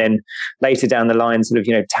thing. And then later down the line, sort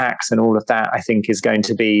of, tax and all of that, I think that's going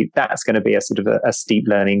to be a sort of a steep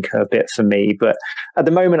learning curve bit for me. But at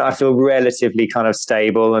the moment, I feel relatively kind of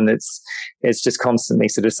stable, and it's just constantly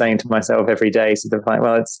sort of saying to myself every day, sort of like,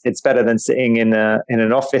 well, it's better than sitting in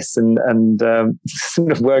an office and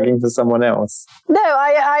sort of working for someone else. No,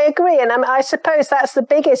 I agree. And I suppose that's the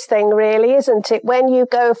biggest thing, really, isn't it? When you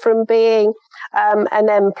go from being an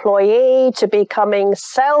employee to becoming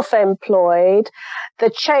self-employed, the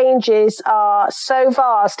changes are so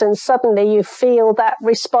vast, and suddenly you feel that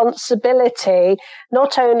responsibility,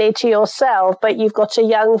 not only to yourself, but you've got a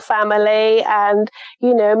young family and,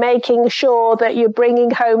 making sure that you're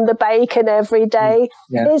bringing home the bacon every day.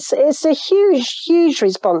 It's a huge, huge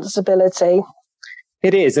responsibility.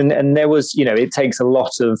 It is. And there was, it takes a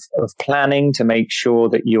lot of planning to make sure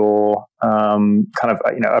that you're kind of,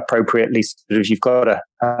 appropriately sort of, you've got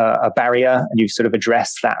a barrier and you've sort of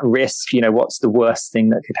addressed that risk. What's the worst thing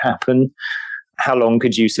that could happen? How long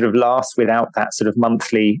could you sort of last without that sort of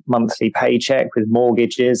monthly paycheck with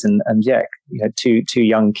mortgages and two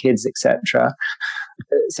young kids, etc.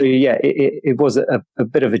 So it was a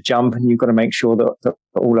bit of a jump, and you've got to make sure that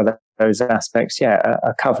all of those aspects,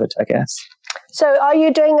 are covered, I guess. So are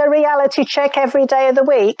you doing a reality check every day of the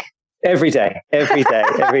week? Every day. Good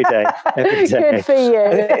for you.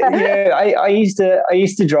 I used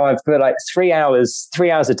to drive for like 3 hours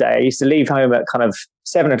a day. I used to leave home at kind of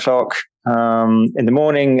 7 o'clock in the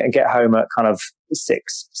morning and get home at kind of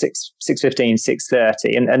 6:15,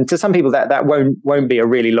 6:30. And to some people that won't be a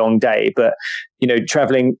really long day, but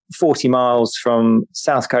traveling 40 miles from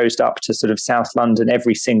South Coast up to sort of South London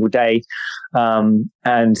every single day,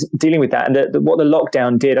 and dealing with that. And what the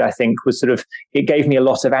lockdown did, I think, was sort of, it gave me a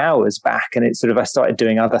lot of hours back, and it sort of, I started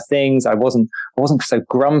doing other things. I wasn't so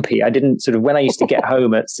grumpy. I didn't sort of, when I used to get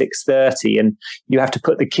home at 6:30 and you have to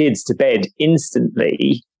put the kids to bed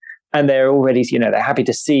instantly, and they're already, they're happy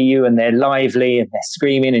to see you, and they're lively, and they're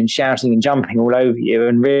screaming and shouting and jumping all over you.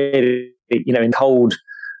 And really, in cold,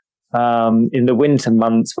 in the winter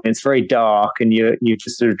months when it's very dark and you're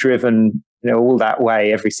just sort of driven, all that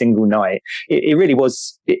way every single night, it really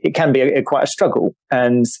was. It can be quite a struggle.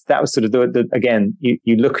 And that was sort of again,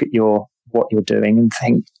 you look at what you're doing and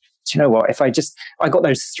think, do you know what? If I got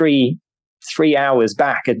those three hours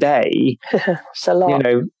back a day, it's a lot.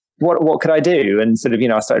 What could I do? And sort of,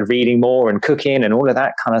 I started reading more and cooking and all of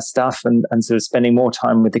that kind of stuff, and sort of spending more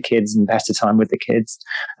time with the kids and better time with the kids.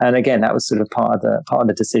 And again, that was sort of part of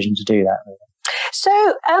the decision to do that. So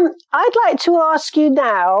I'd like to ask you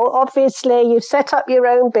now, obviously you've set up your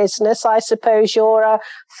own business. I suppose you're a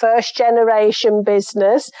first generation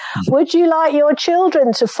business. Would you like your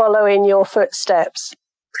children to follow in your footsteps?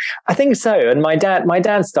 I think so. And my dad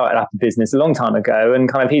started up a business a long time ago, and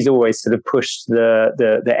kind of, he's always sort of pushed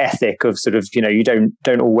the ethic of sort of, you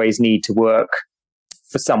don't always need to work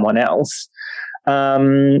for someone else.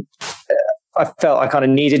 I felt I kind of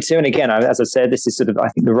needed to. And again, as I said, this is sort of, I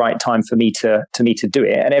think, the right time for me to do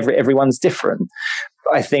it. And everyone's different.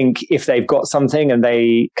 I think if they've got something and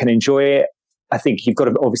they can enjoy it, I think you've got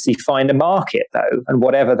to obviously find a market, though. And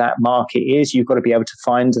whatever that market is, you've got to be able to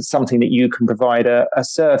find something that you can provide a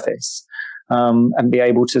service. and be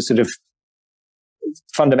able to sort of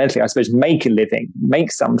fundamentally, I suppose, make a living,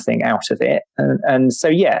 make something out of it. And so,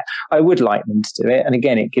 yeah, I would like them to do it. And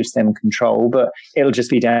again, it gives them control, but it'll just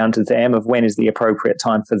be down to them of when is the appropriate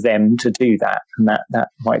time for them to do that. And that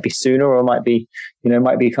might be sooner, or might be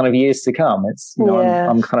kind of years to come. It's,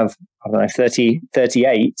 I'm kind of, I don't know,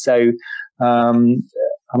 38. So,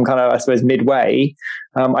 I'm kind of, I suppose, midway.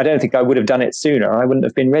 I don't think I would have done it sooner. I wouldn't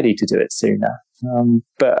have been ready to do it sooner.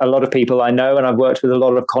 But a lot of people I know, and I've worked with a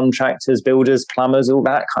lot of contractors, builders, plumbers, all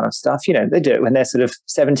that kind of stuff, they do it when they're sort of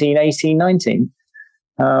 17, 18, 19.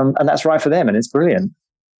 And that's right for them, and it's brilliant.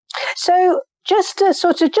 So just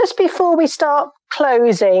before we start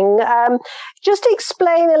closing, just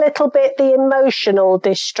explain a little bit the emotional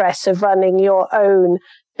distress of running your own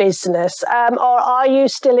business, or are you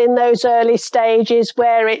still in those early stages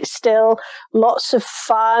where it's still lots of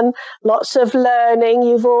fun, lots of learning?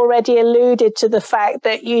 You've already alluded to the fact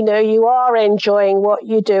that you are enjoying what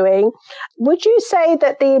you're doing. Would you say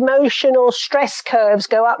that the emotional stress curves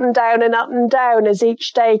go up and down as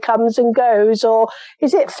each day comes and goes, or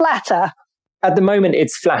is it flatter? At the moment,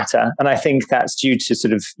 it's flatter, and I think that's due to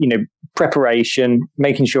sort of preparation,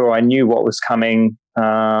 making sure I knew what was coming.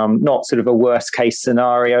 Not sort of a worst case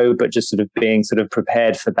scenario, but just sort of being sort of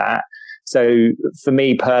prepared for that. So for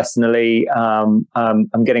me personally, I'm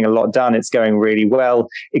getting a lot done. It's going really well.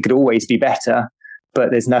 It could always be better,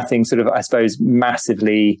 but there's nothing sort of, I suppose,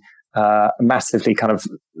 massively kind of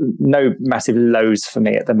no massive lows for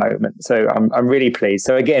me at the moment. So I'm really pleased.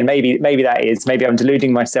 So again, maybe I'm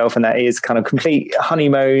deluding myself, and that is kind of complete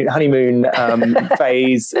honeymoon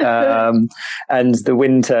phase. And the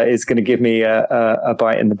winter is going to give me a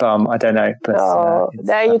bite in the bum. I don't know. But,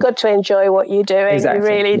 you've got to enjoy what you're doing. Exactly. You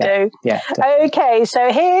really do. Yeah. Definitely. Okay.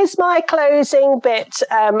 So here's my closing bit,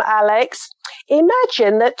 Alex.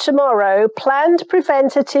 Imagine that tomorrow planned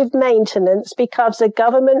preventative maintenance becomes a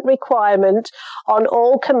government requirement on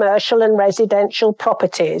all commercial and residential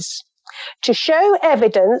properties. To show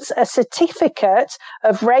evidence, a certificate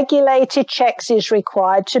of regulated checks is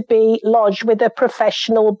required to be lodged with a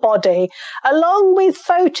professional body, along with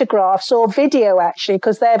photographs or video, actually,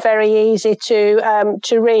 because they're very easy to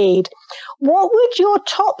read. What would your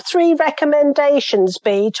top 3 recommendations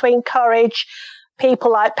be to encourage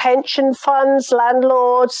people like pension funds,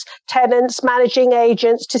 landlords, tenants, managing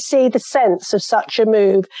agents to see the sense of such a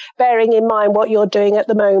move, bearing in mind what you're doing at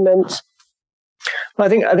the moment? Well, I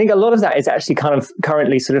think a lot of that is actually kind of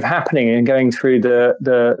currently sort of happening and going through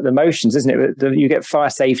the motions, isn't it? You get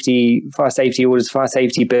fire safety orders, fire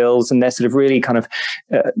safety bills, and they're sort of really kind of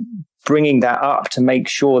bringing that up to make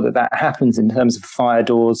sure that happens in terms of fire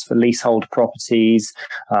doors for leasehold properties,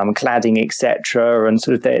 cladding, etc. And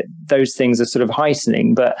sort of those things are sort of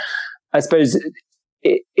heightening. But I suppose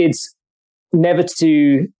it's never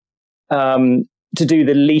to do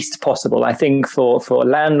the least possible. I think for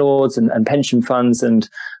landlords and pension funds and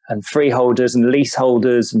freeholders and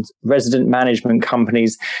leaseholders and resident management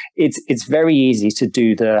companies, it's very easy to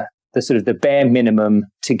do the sort of the bare minimum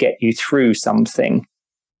to get you through something.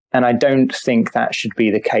 And I don't think that should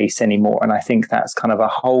be the case anymore. And I think that's kind of a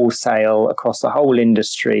wholesale across the whole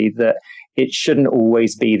industry, that it shouldn't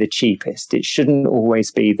always be the cheapest. It shouldn't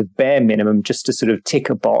always be the bare minimum just to sort of tick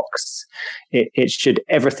a box.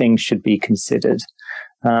 Everything should be considered.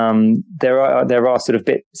 There are sort of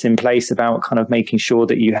bits in place about kind of making sure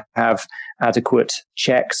that you have adequate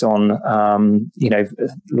checks on,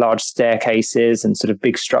 large staircases and sort of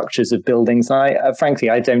big structures of buildings. And frankly,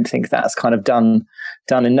 I don't think that's kind of done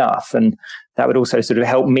enough. And that would also sort of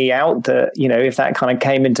help me out that, if that kind of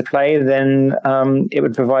came into play, then it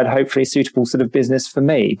would provide hopefully suitable sort of business for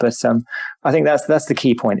me. But I think that's the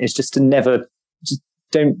key point, is just to never, just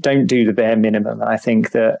don't do the bare minimum. And I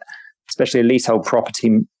think that especially a leasehold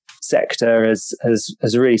property sector has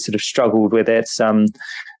really sort of struggled with it.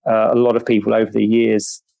 A lot of people over the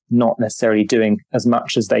years not necessarily doing as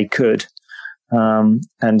much as they could.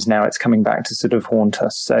 And now it's coming back to sort of haunt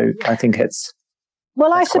us. So I think it's...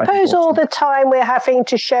 Well, I suppose all the time we're having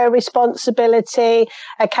to show responsibility,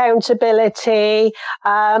 accountability,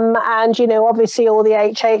 and, obviously all the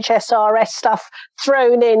HHSRS stuff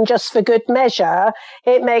thrown in just for good measure.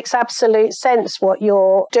 It makes absolute sense what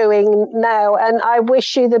you're doing now. And I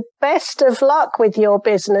wish you the best of luck with your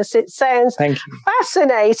business. It sounds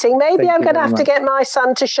fascinating. Maybe I'm going to have to get my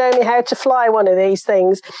son to show me how to fly one of these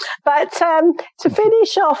things. But to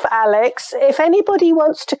finish off, Alex, if anybody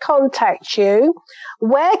wants to contact you,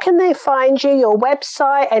 where can they find you? Your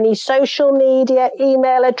website, any social media,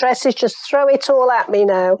 email addresses? Just throw it all at me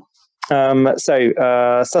now.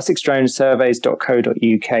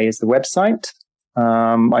 SussexDroneSurveys.co.uk is the website.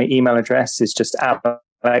 My email address is just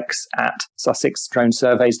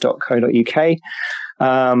alex@sussexdronesurveys.co.uk.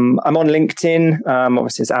 I'm on LinkedIn.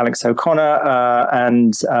 Obviously, it's Alex O'Connor,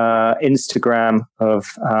 and Instagram of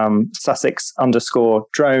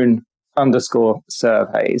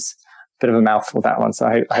Sussex_drone_surveys. Bit of a mouthful, that one. So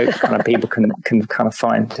I hope kind of people can kind of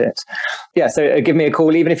find it. Yeah. So give me a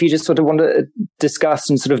call, even if you just sort of want to discuss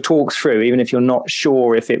and sort of talk through, even if you're not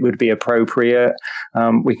sure if it would be appropriate.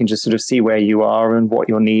 We can just sort of see where you are and what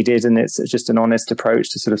you're needed. And it's just an honest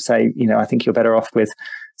approach to sort of say, I think you're better off with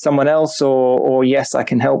someone else, or yes, I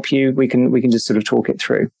can help you. We can just sort of talk it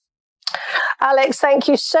through. Alex, thank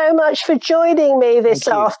you so much for joining me this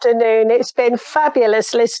afternoon. It's been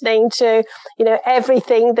fabulous listening to,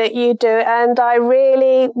 everything that you do. And I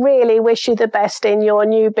really, really wish you the best in your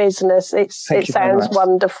new business. It sounds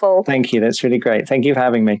wonderful. Thank you. That's really great. Thank you for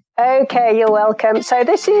having me. Okay, you're welcome. So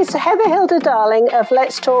this is Heather Hilda Darling of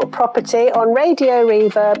Let's Talk Property on Radio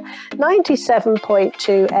Reverb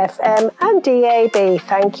 97.2 FM and DAB.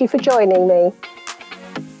 Thank you for joining me.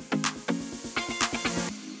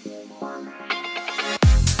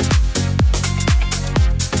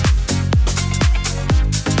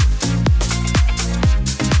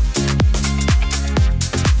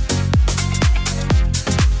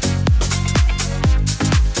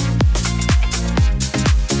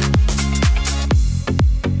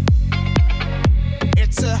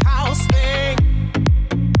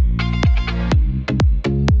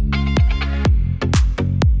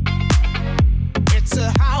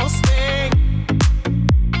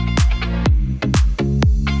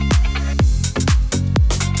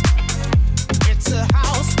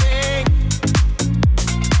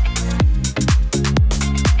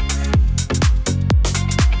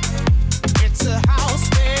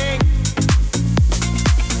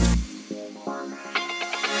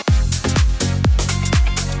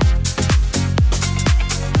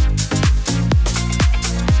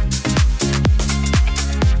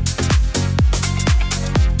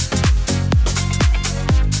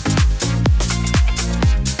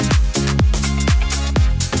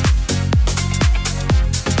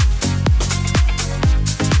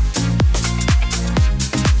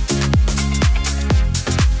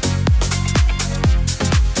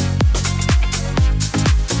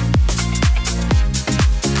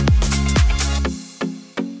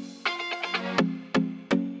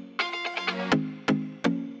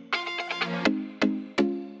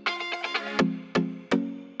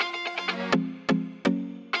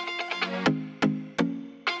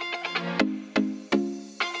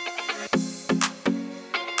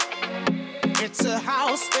 It's a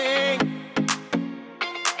house thing.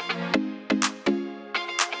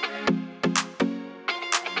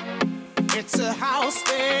 It's a house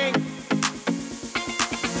thing.